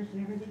Free Waters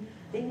and everything,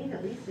 they need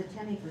at least a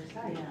 10-acre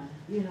site,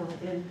 you know,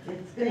 and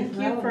it's gonna Thank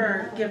grow. you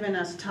for giving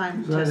us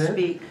time Is to that it?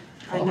 speak.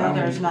 I know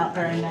there's not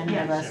very many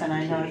of us, and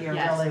I know you're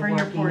Yes, really for your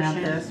working at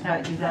portion. this,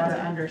 but you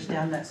gotta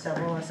understand that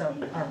several of us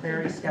are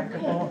very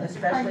skeptical,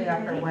 especially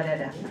after what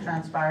had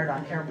transpired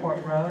on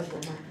Airport Road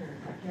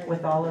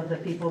with all of the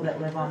people that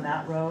live on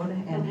that road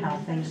and how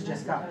things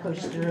just got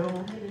pushed through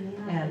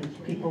and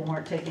people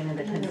weren't taken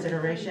into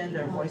consideration,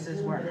 their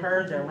voices weren't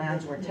heard, their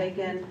lands were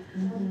taken,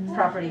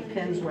 property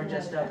pins were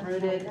just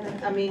uprooted.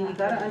 I mean, you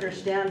gotta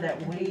understand that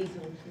we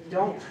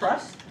don't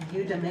trust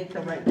you to make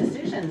the right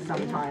decision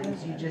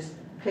sometimes. You just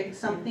pick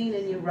something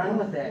and you run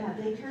with it.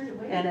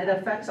 And it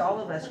affects all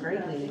of us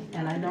greatly.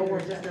 And I know we're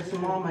just a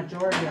small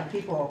majority of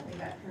people,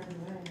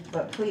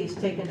 but please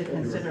take into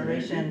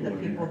consideration the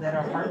people that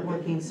are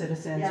hardworking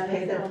citizens,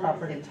 pay their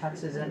property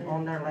taxes and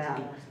own their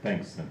land.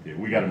 Thanks, Cynthia.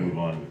 We gotta move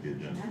on with the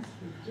agenda.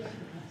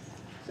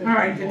 All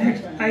right, the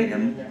next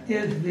item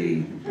is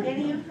the,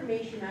 Any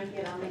information I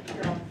get, I'll make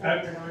sure I'll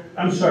forward it on.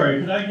 I'm sorry,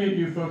 could I get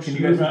you folks Can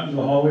to you move guys- out into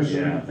the hallway so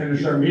we can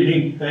finish our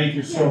meeting? Thank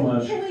you so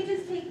much. Can we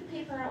just take the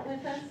paper out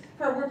with us?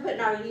 For, we're putting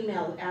our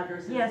email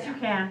addresses. Yes, you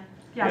can.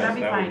 Yeah, Yes, that'd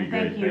be that would fine.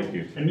 great. Thank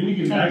you. And then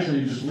you can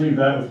actually just leave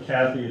that with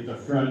Kathy at the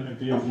front at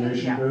the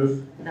information yeah.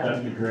 booth.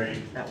 That'd be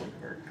great. That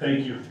would work.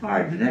 Thank you. all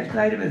right, the next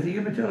item is the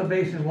Umatilla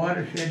Basin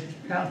Watershed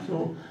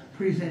Council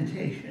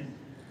presentation.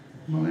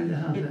 Melinda,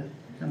 how's that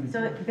coming?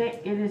 So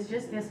it is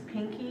just this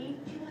pinky,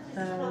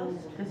 so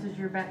this is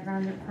your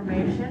background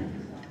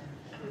information.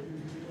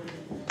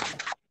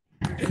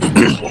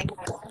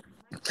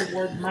 The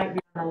board might be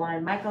on the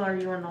line. Michael, are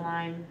you on the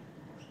line?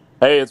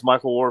 Hey, it's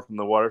Michael Ward from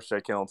the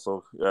Watershed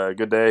Council.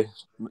 Good day,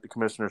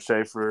 Commissioner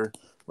Schaefer,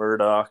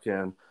 Murdoch,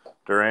 and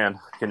Duran.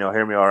 Can y'all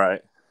hear me all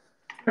right?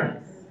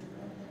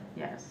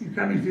 Yes. You're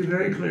coming through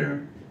very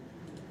clear.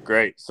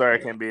 Great. Sorry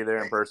I can't be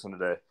there in person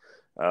today,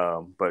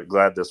 but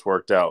glad this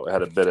worked out. We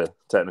had a bit of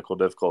technical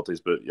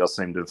difficulties, but y'all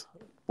seem to have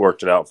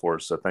worked it out for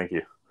us, so thank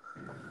you.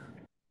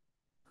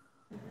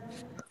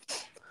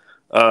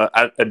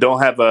 I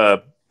don't have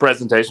a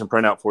presentation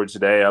printout for you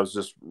today. I was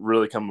just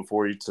really coming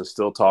for you to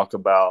still talk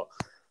about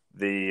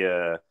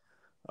the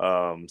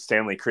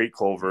Stanley Creek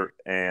culvert,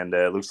 and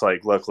it looks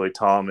like luckily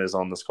Tom is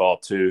on this call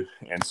too,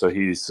 and so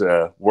he's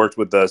worked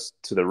with us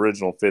to the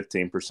original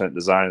 15%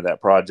 design of that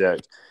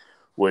project,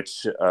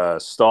 which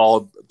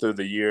stalled through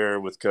the year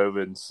with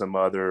COVID and some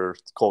other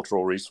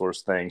cultural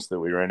resource things that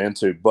we ran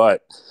into.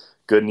 But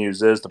good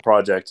news is the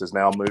project is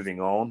now moving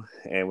on,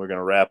 and we're going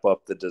to wrap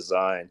up the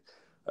design.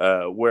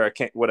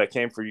 What I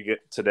came for you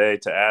today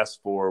to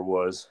ask for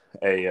was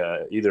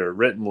either a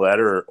written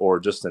letter or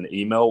just an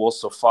email will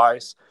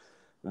suffice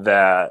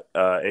that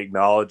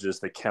acknowledges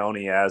the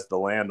county as the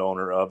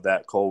landowner of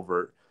that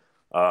culvert,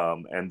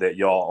 and that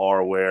y'all are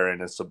aware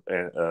and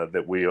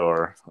that we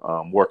are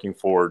working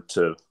forward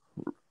to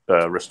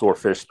restore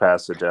fish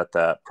passage at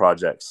that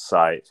project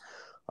site.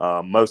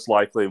 Most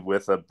likely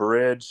with a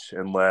bridge,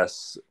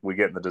 unless we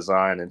get in the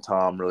design and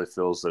Tom really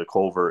feels that a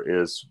culvert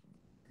is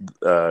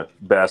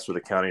best for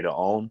the county to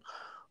own.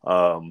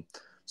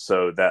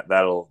 So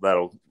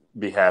that'll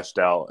be hashed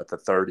out at the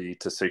 30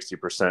 to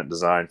 60%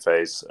 design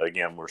phase.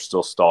 Again, we're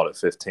still stalled at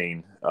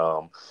 15.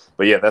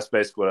 But yeah, that's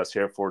basically what I was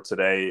here for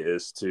today,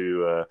 is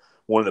to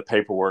one of the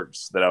paperwork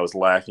that I was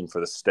lacking for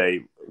the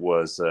state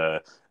was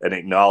an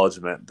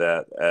acknowledgement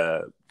that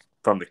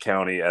from the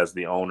county as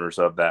the owners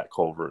of that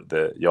culvert,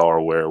 that y'all are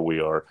aware we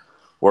are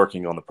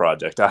working on the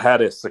project. I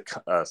had a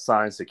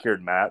signed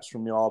secured match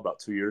from y'all about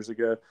 2 years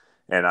ago,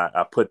 and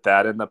I put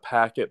that in the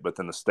packet, but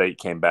then the state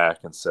came back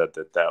and said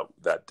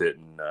that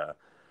didn't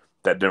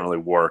really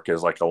work.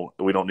 As like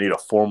we don't need a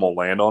formal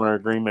landowner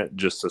agreement,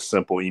 just a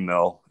simple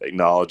email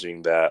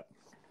acknowledging that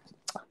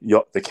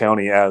the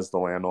county as the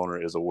landowner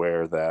is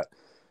aware that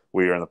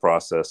we are in the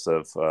process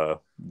of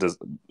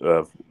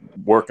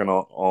working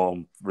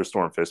on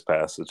restoring fish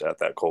passage at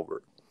that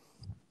culvert.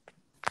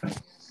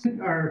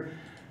 Our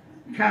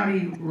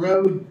county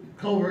road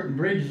culvert and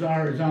bridge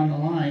czar is on the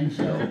line,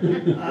 so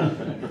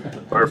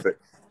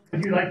Perfect.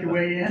 would you like to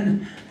weigh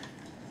in?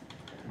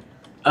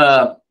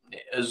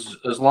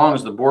 As long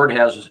as the board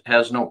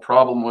has no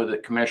problem with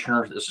it,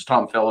 Commissioner. This is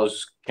Tom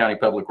Fellows, County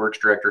Public Works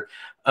Director.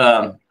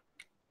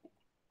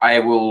 I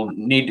will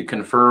need to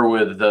confer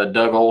with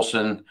Doug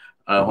Olson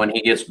when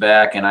he gets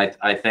back, and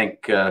I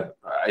think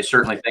I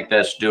certainly think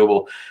that's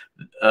doable,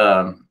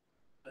 to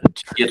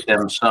get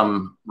them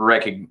some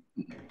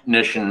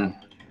recognition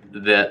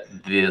that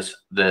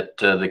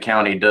the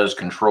county does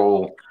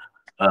control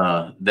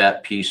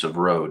that piece of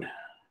road.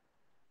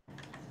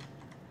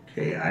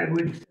 Okay, I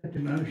would accept the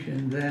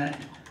motion that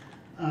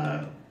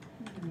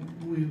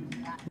we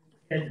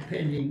had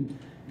pending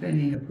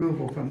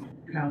approval from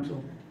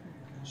council.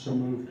 So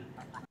moved.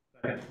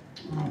 All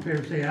in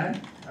favor, say aye.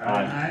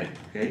 Aye. Aye,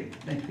 okay,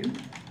 thank you.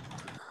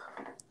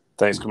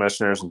 Thanks,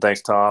 commissioners, and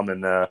thanks, Tom.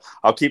 And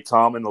I'll keep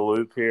Tom in the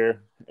loop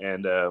here,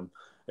 and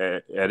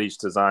at each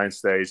design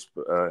stage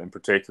in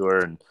particular.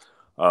 And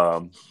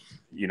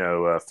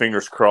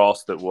fingers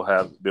crossed that we'll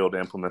be able to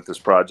implement this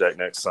project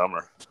next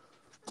summer.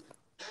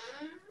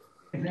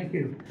 Thank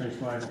you. Thanks,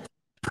 Michael.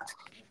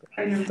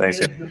 Thanks.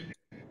 The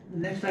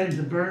next item is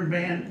the burn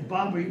ban.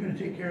 Bob, are you going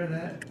to take care of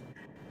that?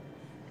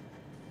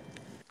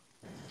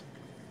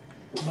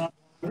 Bob?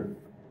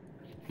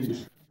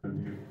 Good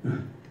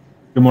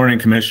morning,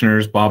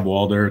 Commissioners. Bob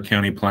Walder,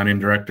 County Planning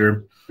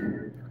Director.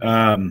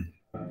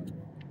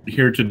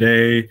 Here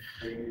today,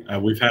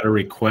 we've had a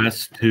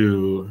request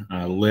to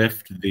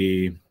lift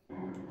the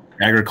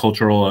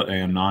agricultural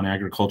and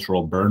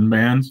non-agricultural burn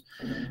bans.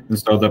 And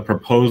so the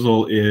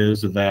proposal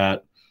is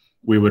that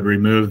we would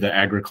remove the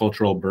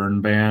agricultural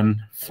burn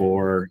ban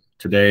for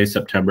today,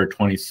 September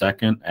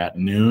 22nd at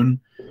noon,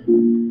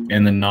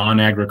 and the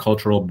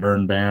non-agricultural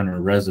burn ban or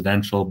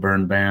residential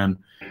burn ban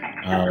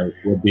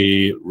will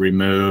be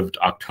removed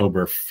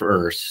October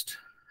 1st.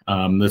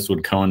 This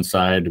would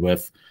coincide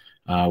with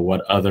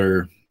what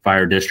other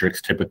fire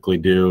districts typically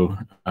do.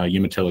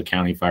 Umatilla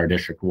County Fire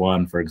District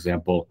 1, for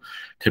example,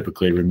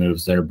 typically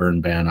removes their burn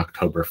ban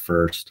October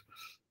 1st.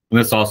 And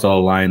this also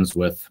aligns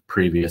with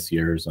previous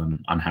years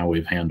on how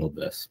we've handled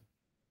this.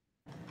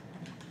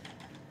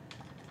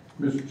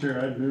 Mr.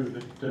 Chair, I'd move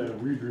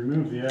that we'd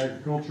remove the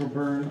agricultural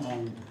burn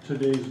on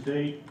today's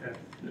date at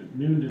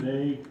noon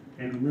today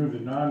and remove the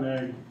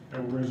non-ag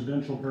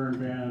residential burn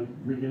ban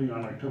beginning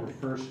on October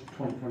 1st,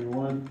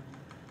 2021,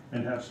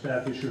 and have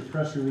staff issue a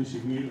press release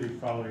immediately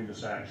following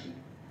this action.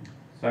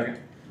 Second.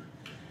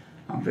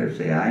 All in favor,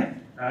 say aye.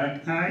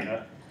 Aye.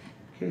 Aye.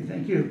 Okay,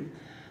 thank you.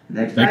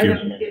 The next Thank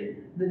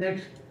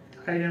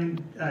item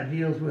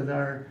deals with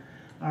our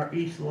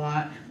east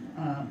lot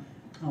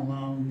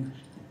along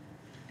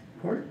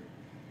Court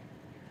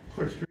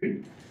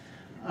Street.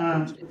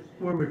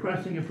 We're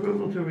requesting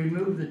approval to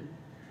remove the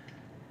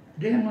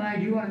Dan Lai. Are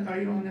you on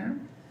there?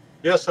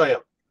 Yes, I am.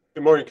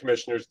 Good morning,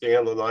 Commissioners.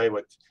 Dan Lanai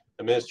with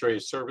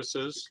Administrative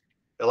Services.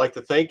 I'd like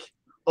to thank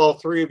all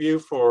three of you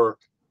for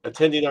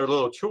attending our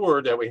little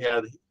tour that we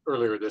had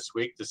earlier this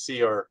week to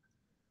see our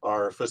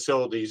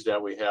facilities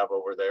that we have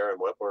over there and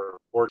what we're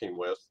working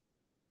with.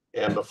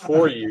 And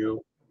before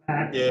you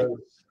is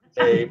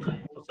a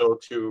proposal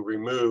to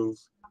remove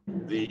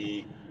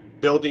the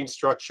building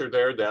structure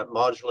there, that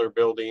modular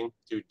building,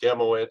 to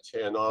demo it,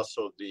 and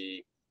also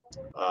the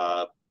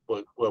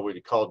what we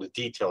call the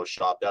detail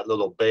shop, that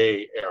little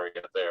bay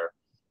area there.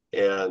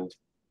 And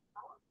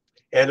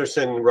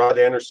Rod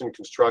Anderson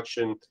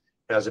Construction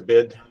has a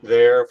bid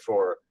there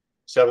for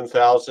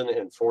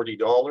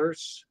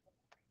 $7,040.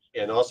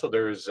 And also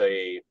there's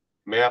a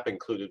map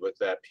included with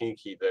that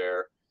pinky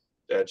there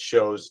that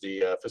shows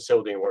the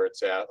facility and where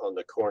it's at on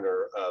the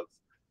corner of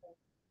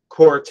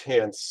Court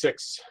and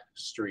 6th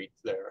Street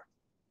there.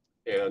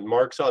 And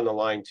Mark's on the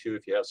line too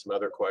if you have some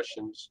other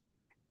questions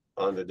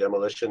on the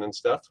demolition and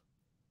stuff.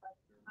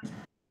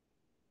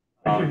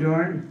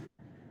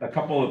 A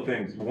couple of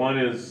things. One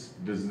is,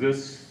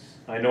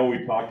 I know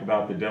we talked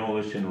about the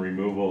demolition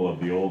removal of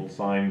the old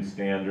sign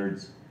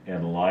standards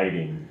and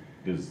lighting.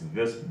 Does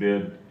this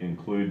bid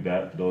include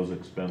those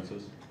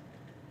expenses?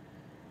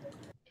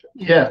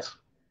 Yes.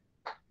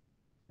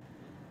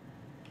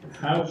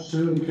 How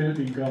soon can it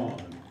be gone?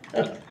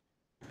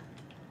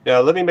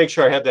 Now, let me make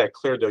sure I have that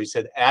clear though. You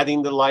said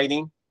adding the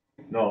lighting?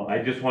 No, I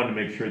just wanted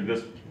to make sure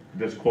this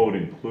quote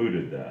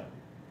included that.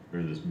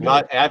 Or this bid.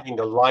 Not adding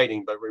the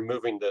lighting, but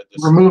removing the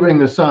Removing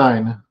the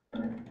sign.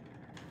 And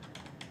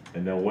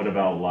then what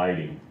about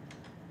lighting?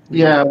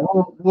 Yeah,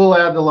 we'll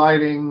add the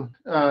lighting.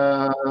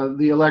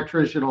 The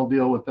electrician will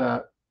deal with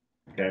that.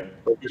 Okay.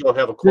 But we don't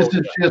have a quote.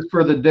 This is just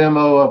for the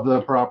demo of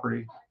the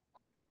property.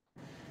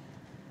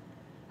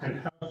 And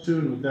how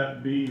soon would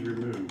that be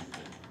removed?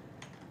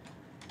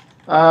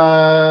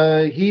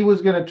 He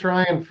was gonna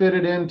try and fit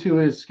it into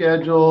his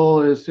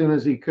schedule as soon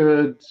as he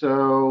could.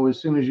 So as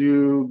soon as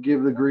you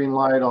give the green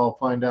light, I'll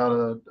find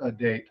out a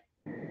date.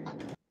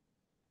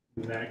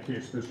 In that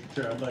case, Mr.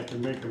 Chair, I'd like to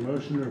make a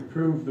motion to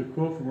approve the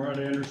quote from Rod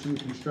Anderson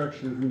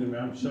Construction in the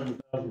amount of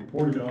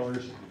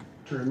 $7,040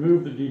 to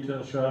remove the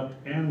detail shop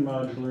and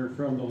modular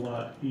from the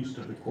lot east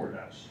of the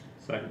courthouse.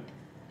 Second.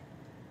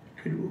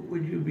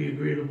 Would you be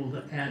agreeable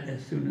to add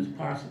as soon as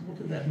possible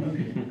to that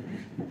motion?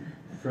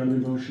 Friendly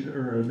motion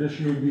or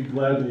addition would be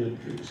gladly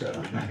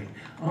accepted.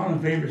 All in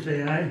favor,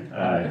 say aye.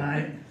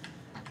 Aye.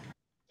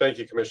 Thank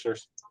you,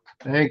 Commissioners.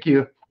 Thank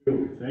you.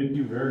 Thank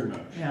you very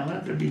much. Yeah,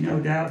 let there be no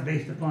doubt,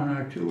 based upon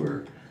our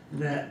tour,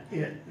 that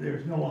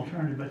there's no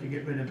alternative but to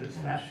get rid of it as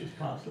fast as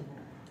possible.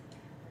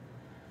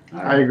 All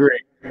I right. agree.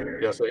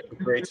 Yes, it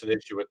creates an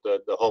issue with the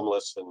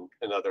homeless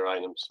and other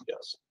items,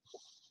 yes.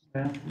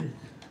 Well,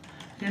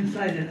 it's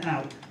inside and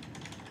out.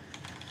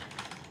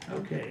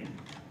 Okay.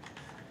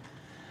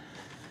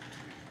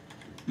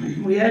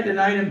 We added an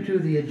item to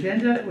the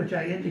agenda, which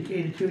I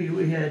indicated to you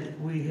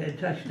we had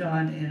touched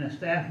on in a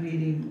staff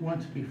meeting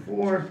once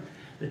before.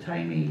 The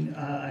timing,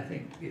 I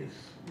think, is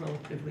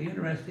relatively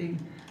interesting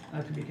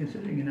to be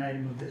considering an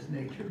item of this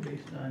nature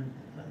based on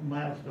a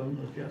milestone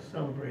that was just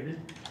celebrated.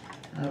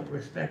 With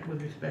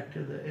respect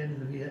to the end of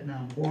the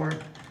Vietnam War.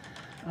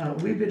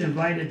 We've been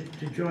invited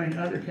to join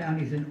other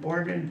counties in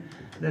Oregon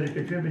that are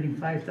contributing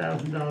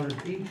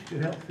 $5,000 each to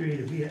help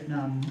create a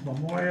Vietnam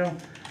memorial.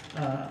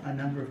 A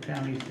number of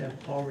counties have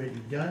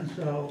already done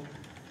so,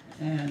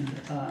 and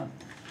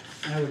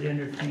I would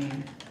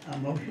entertain a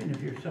motion,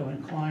 if you're so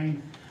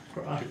inclined,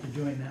 for us to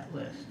join that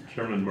list.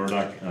 Chairman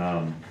Murdoch,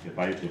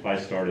 if I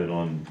started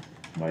on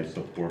my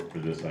support for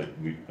this,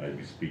 I'd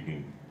be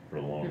speaking for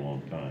a long,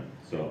 long time.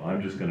 So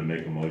I'm just gonna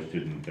make a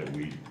motion that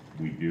we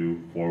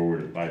do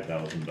forward a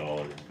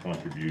 $5,000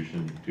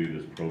 contribution to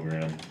this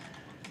program,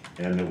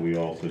 and that we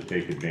also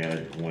take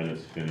advantage when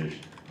it's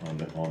finished on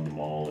the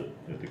mall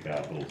at the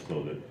Capitol,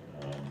 so that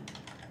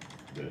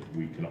that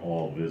we can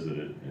all visit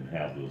it and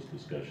have those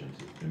discussions.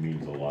 It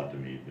means a lot to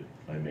me,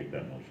 but I make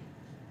that motion.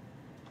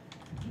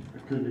 I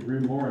couldn't agree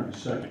more in a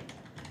second.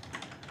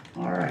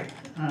 All right.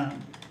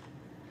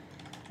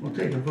 We'll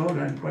take a vote.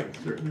 I'm quite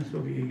certain this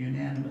will be a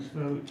unanimous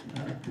vote,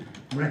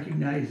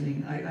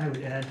 recognizing, I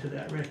would add to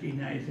that,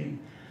 recognizing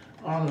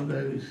all of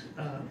those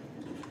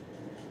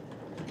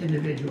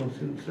individuals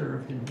who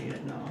served in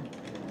Vietnam.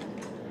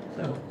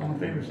 So, all in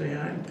favor, say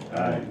aye.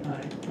 Aye.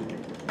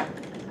 Aye.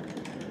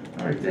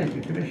 All right, thank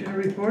you. Commissioner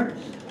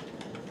reports?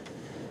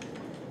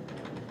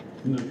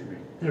 No.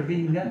 There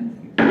being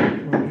none,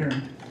 we're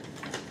adjourned.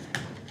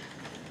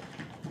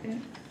 Okay.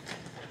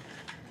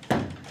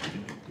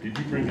 Did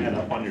you bring that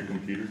up on your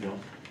computer, John?